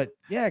initially, but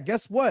yeah,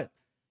 guess what?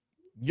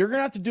 You're going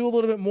to have to do a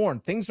little bit more,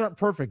 and things aren't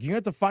perfect. You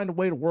have to find a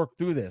way to work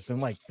through this.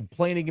 And like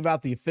complaining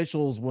about the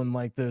officials when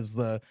like there's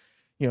the,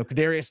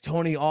 Kadarius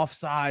Toney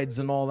offsides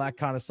and all that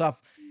kind of stuff.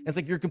 It's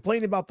like you're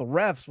complaining about the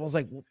refs. Well, I was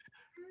like, well,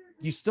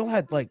 you still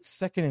had like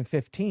 2nd and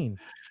 15.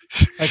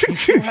 Like you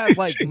still had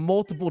like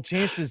multiple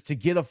chances to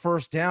get a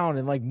first down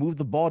and like move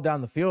the ball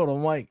down the field.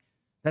 I'm like,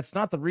 that's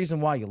not the reason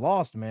why you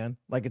lost, man.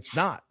 Like it's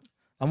not.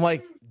 I'm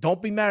like,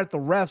 don't be mad at the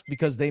refs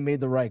because they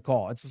made the right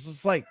call. It's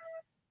just like,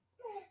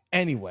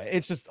 anyway,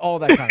 it's just all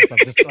that kind of stuff.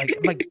 Just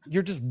like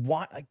you're just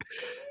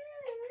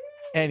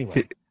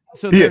anyway.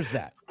 So there's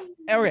that.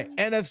 Okay,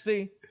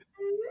 NFC.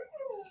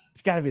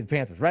 It's got to be the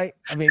Panthers, right?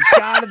 I mean, it's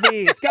got to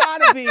be.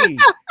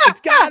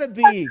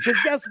 Because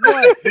guess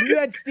what? When you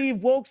had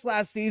Steve Wilkes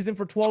last season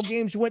for 12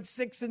 games, you went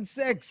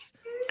 6-6.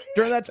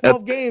 During that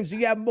 12 games,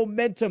 you have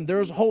momentum. There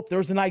was hope. There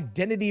was an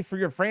identity for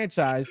your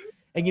franchise.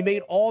 And you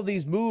made all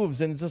these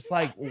moves, and it's just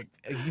like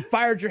you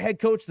fired your head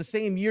coach the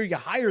same year you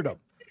hired him.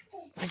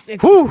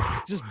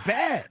 It's just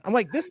bad. I'm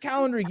like, this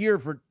calendar year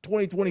for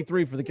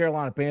 2023 for the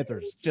Carolina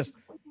Panthers, just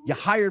you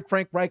hired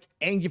Frank Reich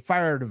and you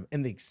fired him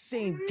in the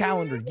same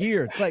calendar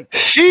year. It's like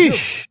you're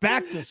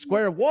back to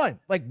square one.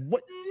 Like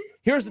what?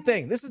 Here's the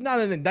thing. This is not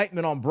an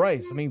indictment on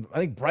Bryce. I mean, I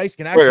think Bryce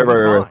can actually be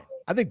fine.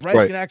 I think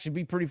Bryce can actually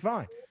be pretty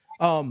fine.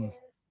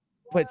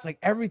 But it's like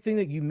everything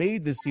that you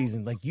made this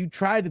season, like you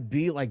tried to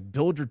be like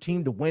build your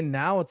team to win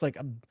now. It's like,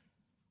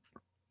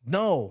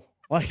 no,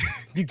 like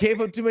you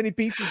gave up too many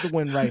pieces to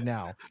win right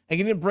now. And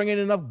you didn't bring in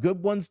enough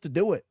good ones to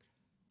do it.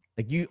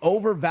 Like you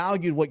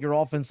overvalued what your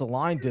offensive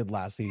line did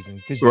last season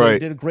because they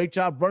did a great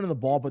job running the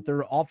ball, but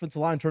their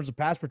offensive line in terms of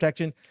pass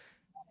protection,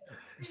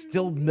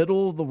 still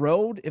middle of the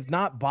road, if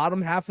not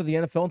bottom half of the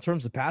NFL in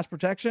terms of pass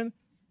protection.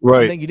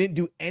 Right. And then you didn't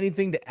do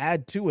anything to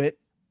add to it.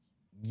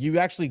 You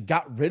actually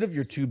got rid of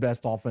your 2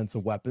 best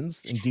offensive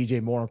weapons in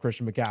DJ Moore and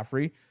Christian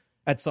McCaffrey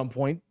at some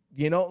point,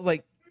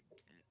 and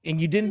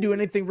you didn't do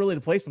anything really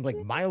to place them. Like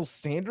Miles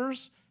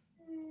Sanders,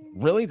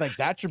 really? Like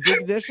that's your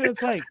big addition?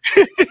 It's like,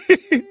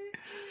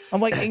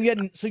 I'm like,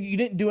 and so you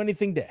didn't do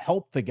anything to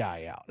help the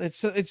guy out.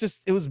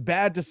 It was a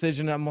bad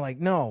decision. I'm like,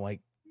 no,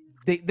 like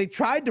they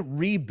tried to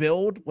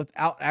rebuild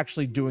without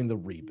actually doing the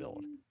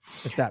rebuild,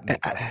 if that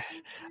makes sense.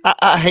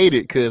 I hate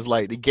it because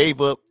like they gave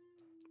up.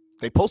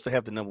 They supposed to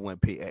have the number 1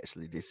 pick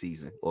actually this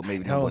season, or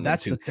maybe number 1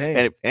 that's 2. The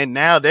thing. And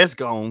now that's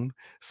gone.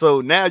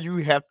 So now you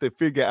have to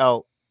figure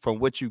out from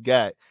what you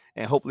got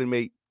and hopefully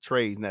make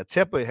trades. Now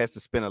Tampa has to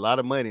spend a lot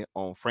of money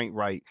on Frank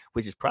Reich,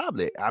 which is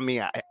probably. I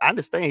mean, I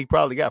understand he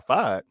probably got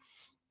fired,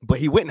 but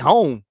he went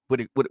home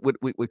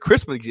with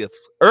Christmas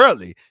gifts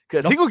early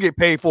because he gonna get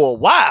paid for a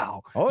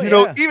while. Oh,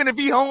 even if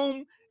he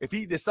home, if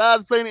he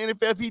decides to play in the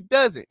NFL, if he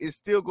doesn't, it's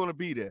still gonna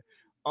be there.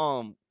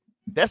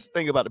 That's the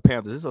thing about the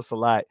Panthers. It's a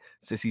lot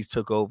since he's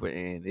took over,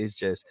 and it's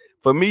just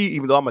for me.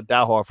 Even though I'm a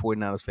diehard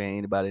 49ers fan,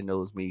 anybody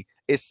knows me.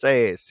 It's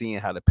sad seeing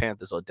how the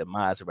Panthers are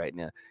demised right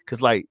now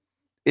because, like,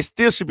 it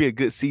still should be a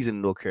good season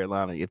in North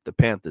Carolina if the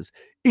Panthers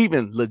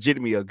even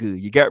legitimately are good.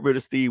 You got rid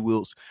of Steve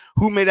Wilkes,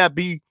 who may not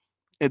be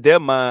in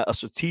their mind a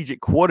strategic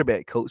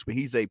quarterback coach, but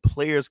he's a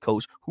players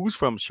coach who's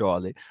from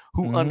Charlotte,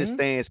 who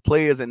understands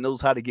players and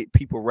knows how to get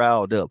people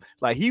riled up.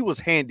 Like he was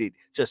handed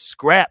just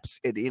scraps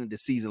at the end of the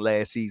season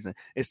last season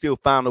and still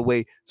found a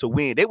way to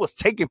win. They was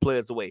taking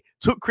players away.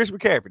 Took Chris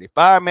McCaffrey, they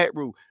fired Matt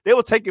Rule. They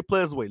were taking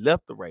players away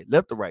left to right.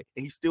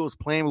 And he still was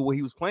playing with what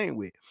he was playing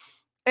with.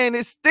 And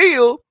it's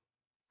still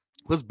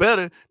was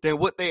better than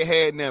what they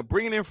had now.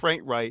 Bringing in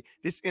Frank Reich,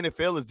 this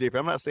NFL is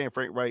different. I'm not saying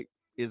Frank Reich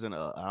isn't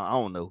I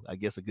don't know, I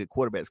guess a good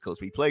quarterback's coach.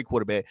 But he played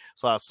quarterback,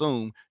 so I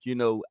assume,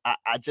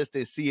 I just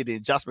didn't see it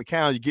in Josh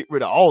McCown. You get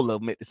rid of all of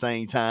them at the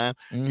same time,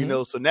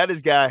 So now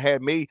this guy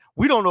had made.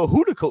 We don't know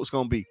who the coach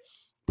gonna be,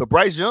 but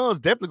Bryce Young's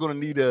definitely gonna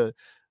need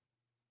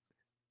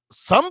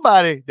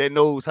somebody that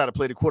knows how to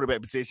play the quarterback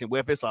position,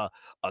 whether it's a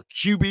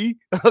QB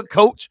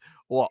coach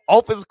or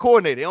offensive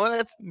coordinator. They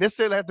don't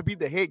necessarily have to be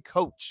the head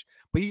coach,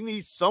 but he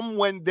needs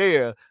someone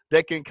there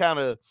that can kind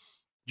of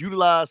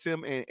utilize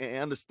him and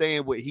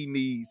understand what he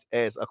needs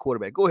as a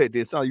quarterback. Go ahead,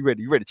 Denson. You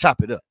ready? You ready to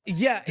chop it up?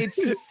 Yeah, it's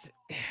just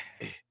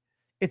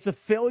it's a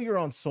failure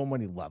on so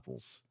many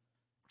levels,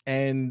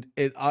 and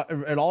it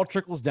all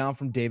trickles down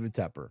from David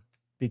Tepper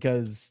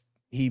because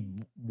he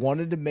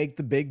wanted to make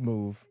the big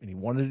move and he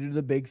wanted to do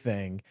the big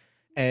thing,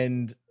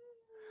 and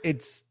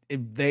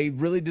they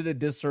really did a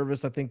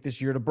disservice, I think,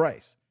 this year to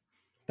Bryce.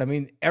 I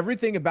mean,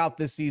 everything about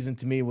this season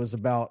to me was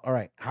about, all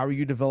right, how are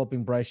you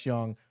developing Bryce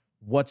Young?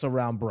 What's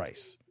around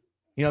Bryce?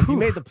 If you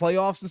made the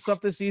playoffs and stuff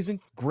this season,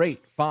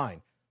 great,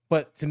 fine.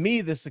 But to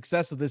me, the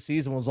success of this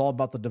season was all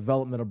about the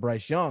development of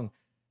Bryce Young.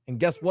 And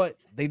guess what?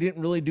 They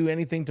didn't really do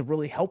anything to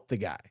really help the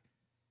guy.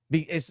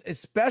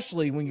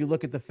 Especially when you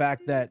look at the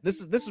fact that this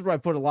is where I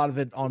put a lot of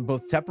it on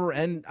both Tepper,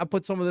 and I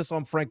put some of this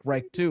on Frank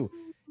Reich too,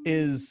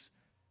 is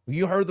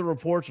you heard the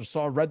reports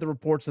or read the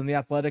reports in The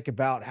Athletic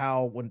about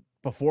how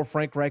before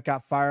Frank Reich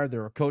got fired,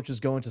 there were coaches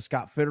going to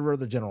Scott Fitterer,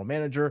 the general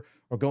manager,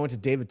 or going to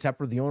David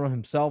Tepper, the owner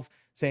himself,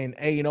 saying,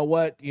 hey, you know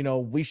what?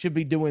 We should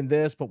be doing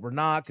this, but we're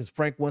not because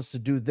Frank wants to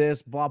do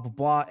this, blah, blah,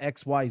 blah,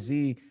 X, Y,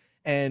 Z.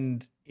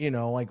 And,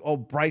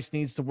 Bryce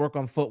needs to work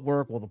on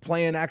footwork. Well, the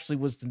plan actually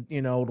was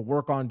to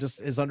work on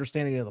just his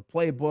understanding of the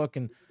playbook.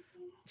 And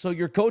so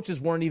your coaches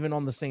weren't even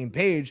on the same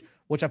page,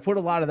 which I put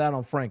a lot of that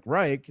on Frank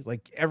Reich.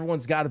 Like,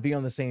 everyone's got to be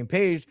on the same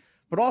page.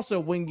 But also,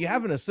 when you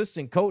have an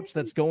assistant coach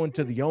that's going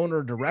to the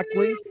owner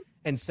directly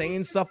and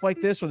saying stuff like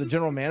this, or the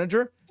general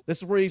manager, this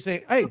is where you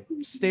say, hey,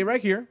 stay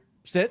right here,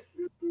 sit.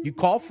 You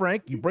call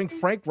Frank, you bring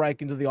Frank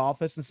Reich into the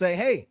office and say,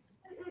 hey,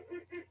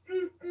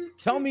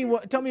 tell me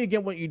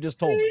again what you just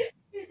told me.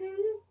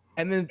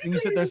 And then you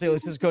sit there and say, well,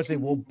 assistant coach say,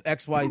 well,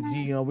 X, Y,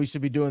 Z, we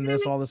should be doing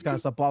this, all this kind of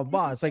stuff, blah, blah,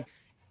 blah. It's like,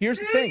 here's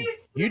the thing.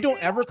 You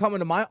don't ever come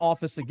into my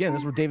office again.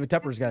 This is what David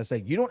Tepper's got to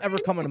say. You don't ever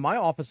come into my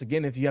office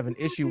again if you have an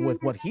issue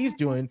with what he's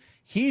doing.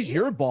 He's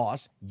your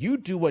boss. You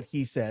do what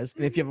he says.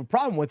 And if you have a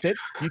problem with it,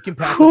 you can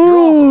pack up your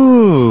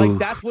office. Like,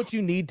 that's what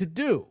you need to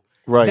do.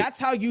 Right. That's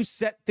how you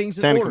set things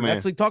in order.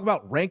 That's like talk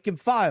about rank and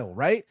file,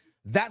 right?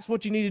 That's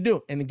what you need to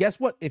do. And guess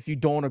what? If you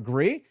don't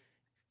agree,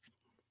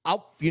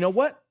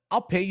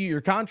 I'll pay you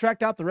your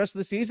contract out the rest of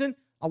the season.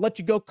 I'll let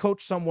you go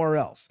coach somewhere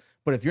else.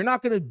 But if you're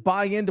not going to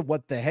buy into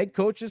what the head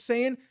coach is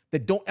saying,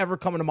 then don't ever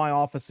come into my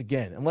office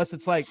again. Unless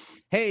it's like,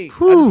 hey,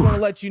 I just want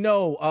to let you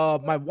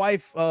know, my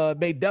wife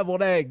made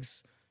deviled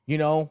eggs.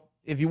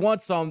 If you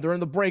want some, they're in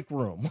the break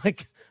room.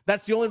 Like,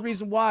 that's the only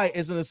reason why,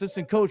 as an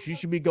assistant coach, you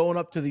should be going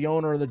up to the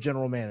owner or the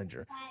general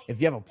manager.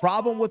 If you have a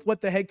problem with what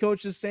the head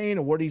coach is saying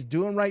or what he's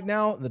doing right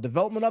now, the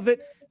development of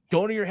it,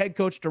 go to your head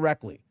coach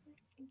directly.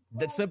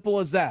 That's simple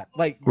as that.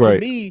 Like, to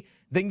me,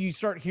 then you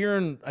start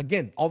hearing,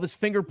 again, all this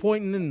finger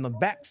pointing and the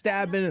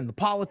backstabbing and the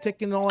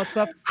politicking and all that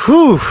stuff.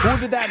 Who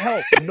did that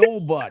help?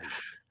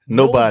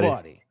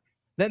 Nobody.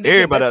 Then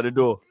everybody out the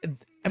door.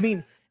 I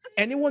mean,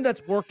 anyone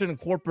that's worked in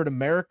corporate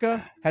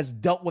America has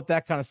dealt with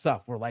that kind of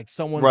stuff where, like,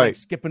 someone's like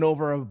skipping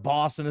over a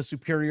boss and a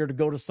superior to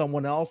go to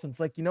someone else. And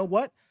it's like, you know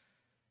what?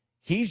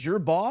 He's your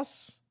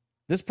boss.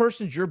 This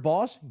person's your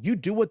boss. You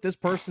do what this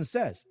person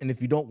says. And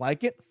if you don't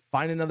like it,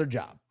 find another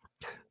job.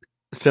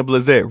 Simple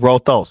as that. Raw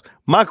thoughts.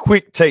 My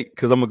quick take,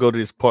 because I'm gonna go to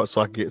this part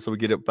so we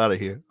get up out of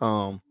here.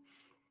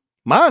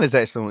 Mine is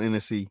actually on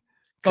NFC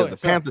because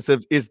the Panthers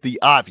is the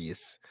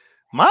obvious.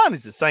 Mine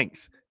is the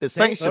Saints. The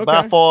Saints should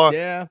by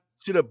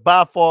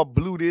far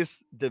blew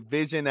this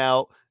division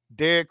out.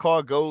 Derek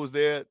Carr goes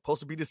there,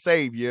 supposed to be the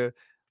savior.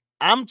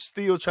 I'm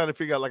still trying to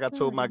figure out, like I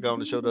told my guy on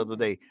the show the other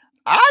day,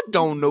 I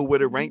don't know where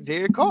to rank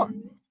Derek Carr.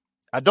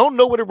 I don't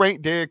know where to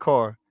rank Derek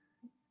Carr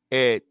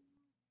at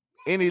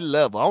any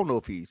level. I don't know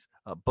if he's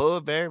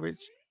above average,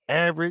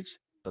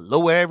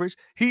 below average.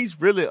 He's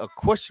really a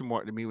question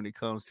mark to me when it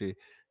comes to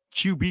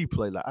QB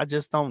play. Like, I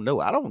just don't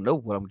know. I don't know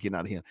what I'm getting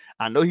out of him.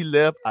 I know he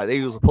left. I think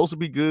he was supposed to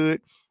be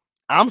good.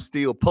 I'm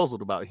still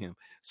puzzled about him.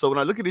 So when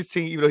I look at this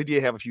team, even though he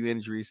did have a few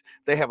injuries,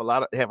 they have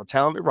a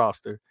talented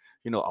roster,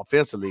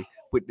 offensively.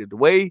 With the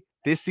way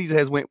this season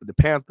has went with the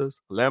Panthers,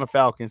 Atlanta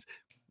Falcons,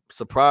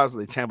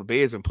 surprisingly, Tampa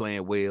Bay has been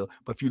playing well.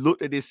 But if you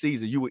looked at this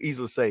season, you would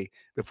easily say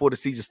before the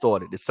season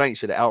started, the Saints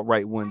should have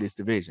outright won this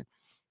division.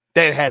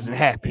 That hasn't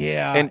happened.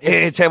 Yeah.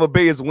 And Tampa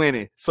Bay is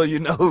winning. So, we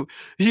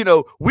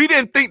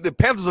didn't think the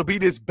Panthers would be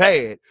this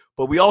bad,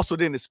 but we also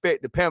didn't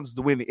expect the Panthers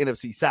to win the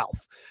NFC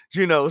South.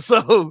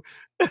 So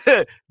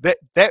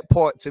that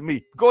part to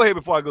me. Go ahead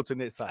before I go to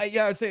the next side.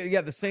 I'd say,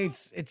 the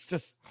Saints, it's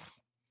just,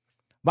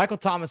 Michael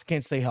Thomas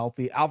can't stay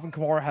healthy. Alvin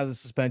Kamara had the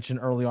suspension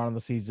early on in the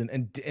season,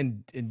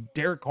 and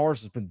Derek Carr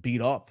has been beat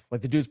up.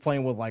 Like the dude's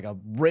playing with like a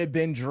rib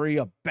injury,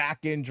 a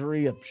back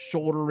injury, a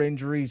shoulder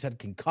injury. He's had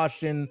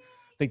concussion.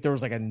 I think there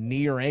was like a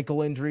knee or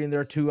ankle injury in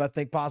there too. I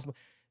think possibly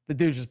the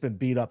dude's just been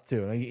beat up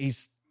too.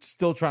 He's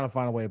still trying to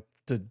find a way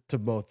to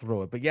mow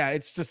through it. But yeah,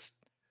 it's just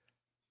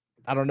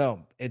I don't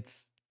know. They have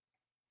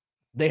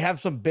they have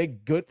some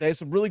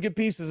really good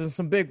pieces and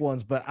some big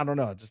ones, but I don't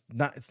know.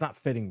 It's not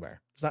fitting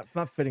there. It's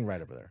not fitting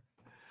right over there.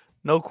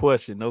 No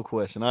question. All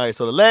right,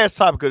 so the last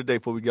topic of the day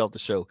before we get off the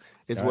show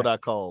is All what right. I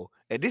call,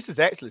 and this is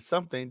actually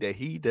something that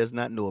he does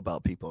not know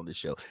about people on this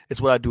show.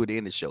 It's what I do at the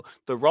end of the show,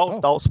 the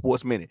Raw Thought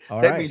Sports Minute.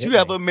 All That right, means hit you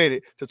have me. a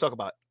minute to talk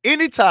about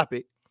any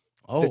topic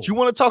Oh, that you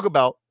want to talk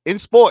about in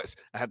sports.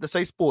 I have to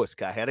say sports.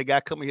 I had a guy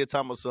come in here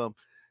talking about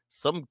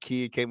some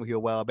kid came in here a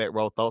while back,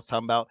 Raw Thoughts,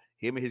 talking about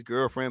him and his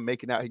girlfriend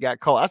making out. He got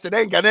caught. I said,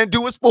 that ain't got nothing to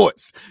do with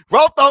sports.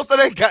 Raw Thoughts, that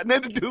ain't got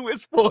nothing to do with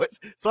sports.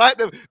 So I had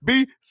to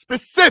be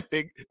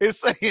specific in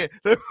saying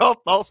the Raw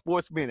Thoughts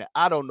Sports Minute.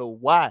 I don't know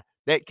why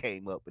that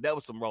came up, but that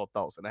was some Raw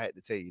Thoughts, and I had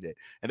to tell you that.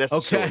 And that's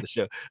the show of the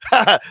show.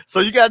 So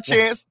you got a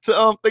chance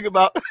to think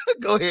about.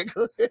 Go ahead.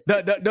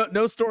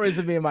 no stories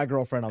of me and my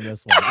girlfriend on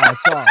this one.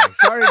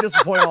 Sorry to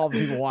disappoint all the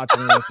people watching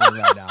and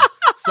listening right now.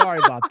 Sorry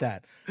about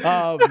that.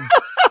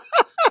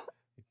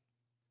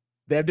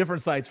 They have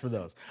different sites for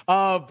those.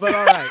 But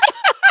all right.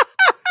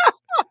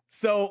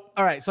 So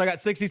I got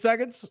 60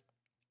 seconds.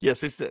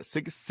 Yes, it's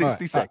 60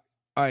 seconds.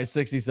 All right,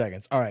 60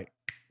 seconds. All right,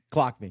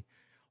 clock me.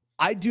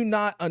 I do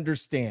not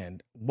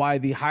understand why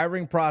the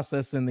hiring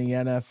process in the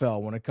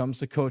NFL, when it comes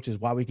to coaches,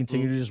 why we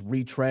continue to just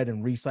retread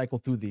and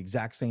recycle through the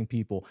exact same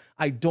people.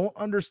 I don't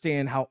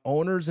understand how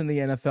owners in the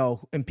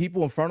NFL and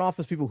people in front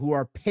office, people who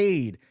are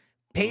paid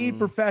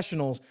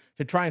professionals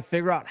to try and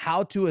figure out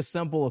how to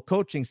assemble a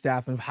coaching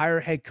staff and hire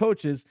head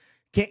coaches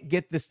can't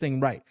get this thing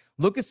right.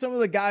 Look at some of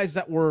the guys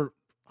that were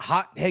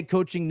hot head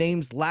coaching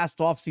names last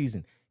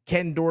offseason.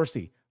 Ken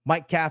Dorsey,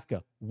 Mike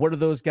Kafka. What are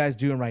those guys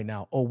doing right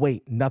now? Oh,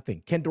 wait,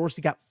 nothing. Ken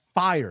Dorsey got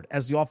fired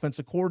as the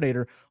offensive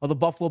coordinator of the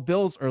Buffalo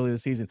Bills earlier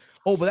this season.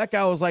 Oh, but that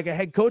guy was like a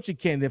head coaching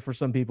candidate for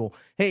some people.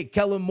 Hey,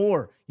 Kellen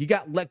Moore, you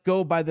got let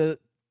go by the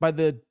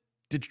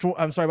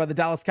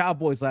Dallas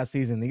Cowboys last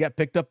season. They got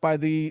picked up by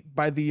the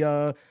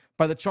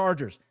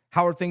Chargers.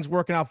 How are things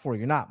working out for you?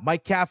 You're not.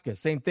 Mike Kafka,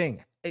 same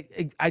thing.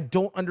 I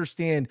don't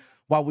understand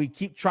why we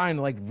keep trying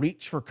to like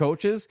reach for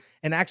coaches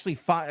and actually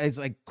find as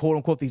like quote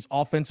unquote these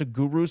offensive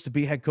gurus to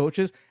be head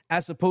coaches,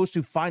 as opposed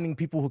to finding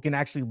people who can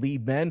actually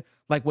lead men,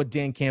 like what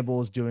Dan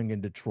Campbell is doing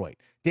in Detroit.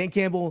 Dan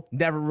Campbell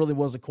never really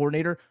was a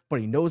coordinator, but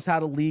he knows how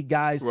to lead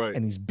guys, right.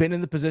 And he's been in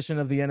the position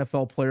of the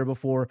NFL player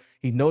before.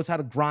 He knows how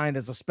to grind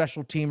as a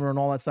special teamer and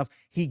all that stuff.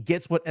 He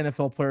gets what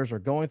NFL players are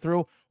going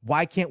through.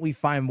 Why can't we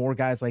find more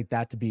guys like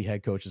that to be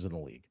head coaches in the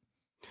league?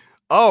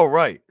 All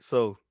right,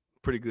 so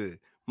pretty good.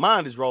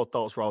 Mine is Raw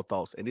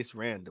Thoughts, and it's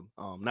random.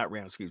 Not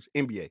random,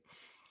 NBA.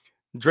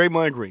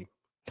 Draymond Green.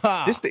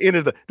 This is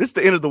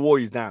the end of the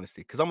Warriors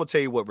dynasty. Because I'm gonna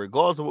tell you what,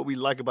 regardless of what we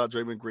like about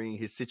Draymond Green,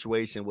 his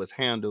situation was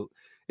handled.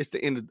 It's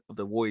the end of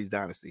the Warriors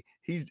dynasty.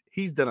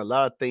 He's done a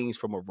lot of things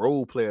from a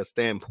role player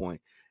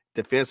standpoint,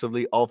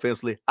 defensively,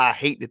 offensively. I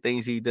hate the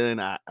things he's done.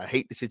 I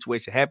hate the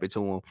situation happened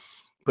to him.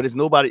 But there's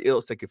nobody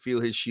else that can fill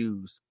his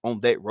shoes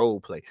on that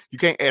role play. You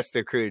can't ask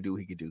Steph Curry to do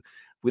what he can do.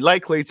 We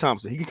like Klay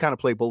Thompson. He can kind of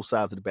play both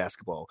sides of the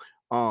basketball.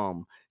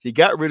 He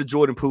got rid of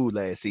Jordan Poole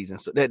last season,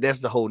 so that's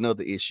the whole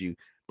nother issue.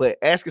 But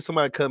asking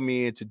somebody to come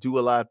in to do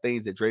a lot of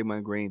things that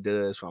Draymond Green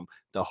does, from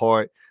the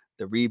heart,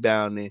 the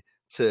rebounding,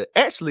 to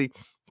actually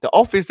the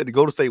offense that the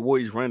Golden State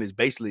Warriors run is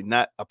basically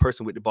not a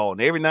person with the ball.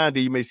 And every now and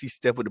then you may see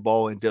Steph with the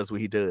ball and does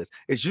what he does.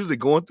 It's usually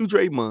going through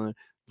Draymond.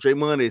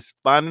 Draymond is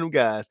finding them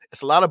guys.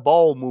 It's a lot of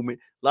ball movement,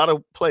 a lot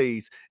of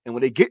plays. And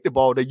when they get the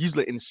ball, they're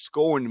usually in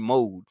scoring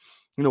mode,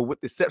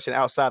 with the exception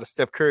outside of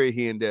Steph Curry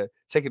here and there,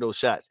 taking those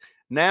shots.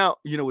 Now,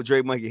 with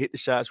Draymond, he hit the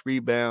shots,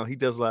 rebound. He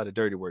does a lot of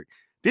dirty work.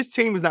 This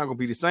team is not going to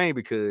be the same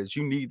because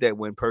you need that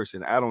one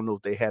person. I don't know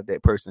if they have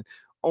that person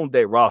on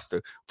that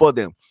roster for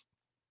them.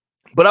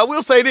 But I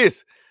will say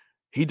this.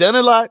 He's done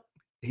a lot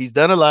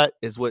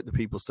is what the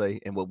people say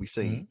and what we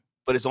see. Mm-hmm.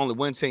 But it's only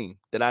one team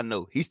that I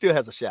know. He still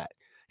has a shot.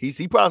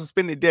 He probably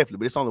suspended definitely,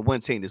 but it's only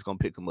one team that's going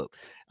to pick him up.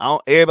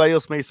 Everybody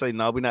else may say,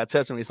 no, we're not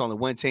touching him. It's only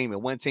one team,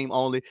 and one team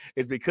only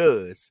is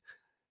because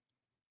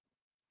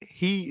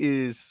he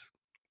is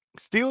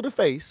still the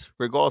face,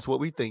 regardless of what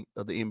we think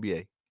of the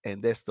NBA,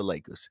 and that's the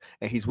Lakers.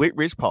 And he's with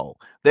Rich Paul.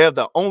 They're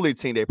the only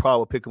team that probably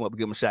will pick him up and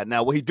give him a shot.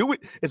 Now, what he do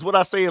it is what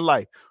I say in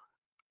life.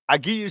 I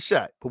give you a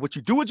shot, but what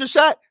you do with your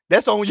shot,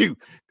 that's on you.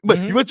 But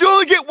you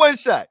only get one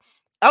shot.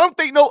 I don't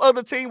think no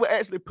other team would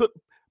actually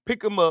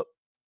pick him up.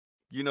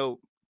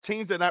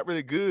 Teams that are not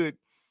really good,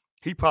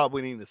 he probably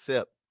wouldn't even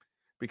accept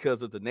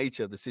because of the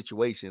nature of the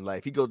situation. Like,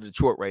 if he goes to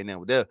Detroit right now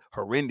with their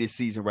horrendous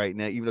season right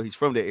now, even though he's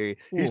from that area,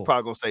 he's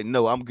probably going to say,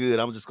 no, I'm good.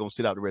 I'm just going to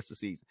sit out the rest of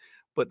the season.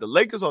 But the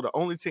Lakers are the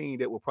only team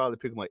that will probably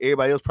pick him up.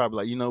 Everybody else probably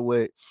like, you know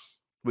what?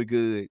 We're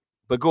good.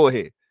 But go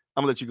ahead.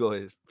 I'm going to let you go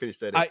ahead and finish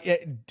that.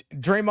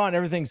 Draymond,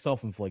 everything's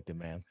self-inflicted,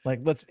 man. Like,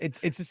 it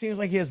just seems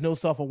like he has no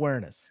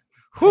self-awareness.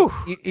 Whew.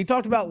 He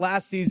talked about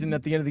last season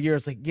at the end of the year.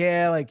 It's like,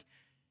 yeah, like,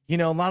 you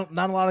know, not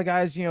a lot of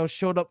guys, you know,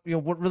 showed up, you know,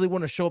 what really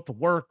want to show up to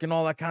work and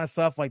all that kind of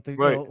stuff. Like, the,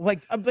 Right. you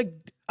know,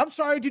 I'm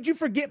sorry, did you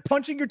forget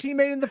punching your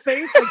teammate in the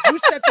face? Like, you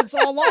set this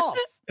all off.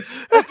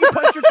 Like, you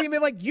punched your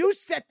teammate, like, you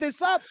set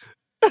this up.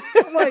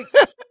 I'm like,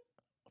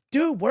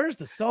 dude, where's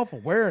the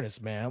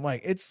self-awareness, man?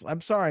 Like,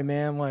 I'm sorry,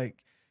 man.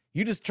 Like,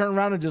 you just turn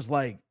around and just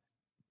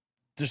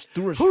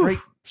threw a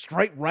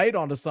straight right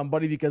onto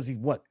somebody because he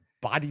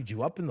bodied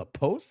you up in the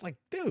post? Like,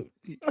 dude.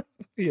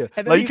 Yeah.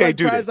 And then like, he you can't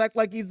do tries to act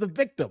like he's the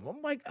victim.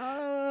 I'm like,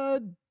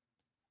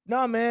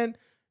 nah, man.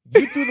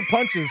 You threw the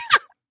punches.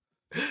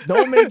 No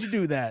one made you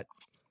do that.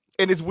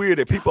 And it's weird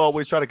that people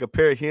always try to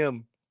compare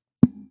him,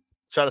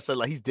 try to say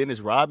like he's Dennis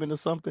Rodman or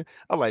something.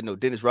 I'm like, no,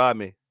 Dennis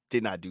Rodman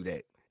did not do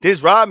that.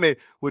 Dennis Rodman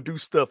would do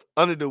stuff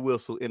under the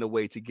whistle in a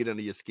way to get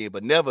under your skin,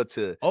 but never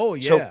to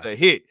choke the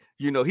hit.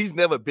 You know, he's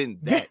never been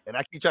that. And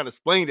I keep trying to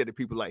explain that to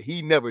people, like,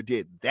 he never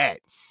did that.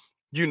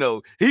 You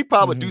know, he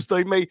probably do stuff.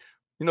 He may,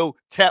 you know,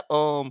 tap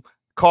Karl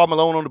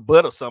Malone on the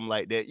butt or something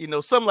like that. You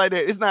know, something like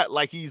that. It's not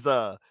like he's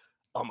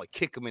I'm gonna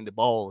kick him in the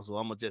balls or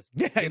I'm gonna just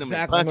hit him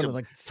and punch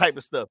him, type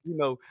of stuff. You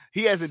know,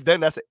 he hasn't done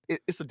that.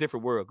 It's a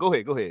different world. Go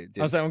ahead.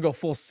 I was like, I'm gonna go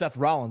full Seth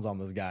Rollins on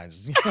this guy.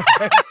 Just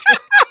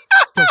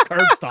go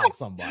curb stomp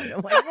somebody.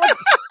 I'm like, what?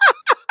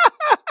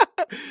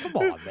 Come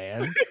on,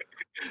 man.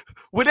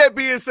 With that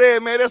being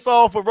said, man, that's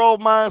all for Roll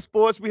Mind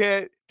Sports. We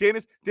had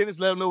Dennis. Dennis,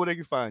 let them know where they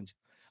can find you.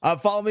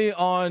 Follow me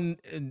on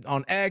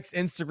X,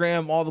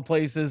 Instagram, all the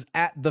places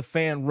at The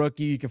Fan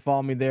Rookie. You can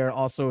follow me there.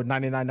 Also,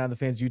 99.9 The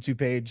Fan's YouTube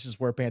page is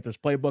where Panthers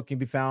Playbook can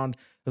be found,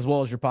 as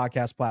well as your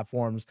podcast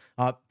platforms.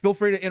 Feel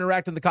free to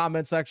interact in the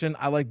comment section.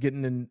 I like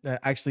getting in.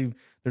 Actually,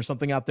 there's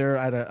something out there.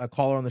 I had a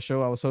caller on the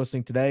show I was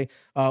hosting today.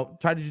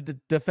 Try to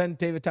defend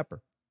David Tepper.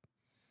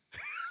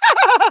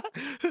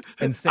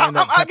 And saying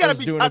that Tepper's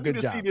doing a good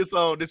job. See this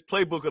this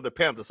playbook of the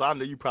Panthers. So I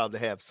know you probably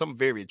have something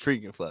very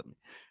intriguing for me.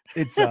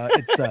 It's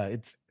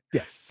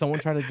yes, someone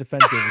try to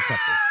defend David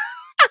Tepper.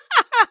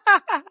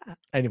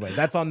 Anyway,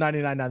 that's on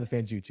 99.9 The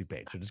Fan's YouTube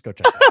page, so just go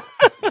check it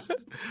out.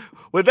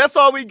 Well, that's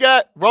all we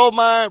got. Roll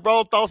Mind,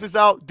 Roll Thoughts is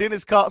out.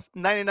 Dennis Cox,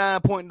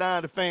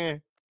 99.9 The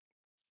Fan.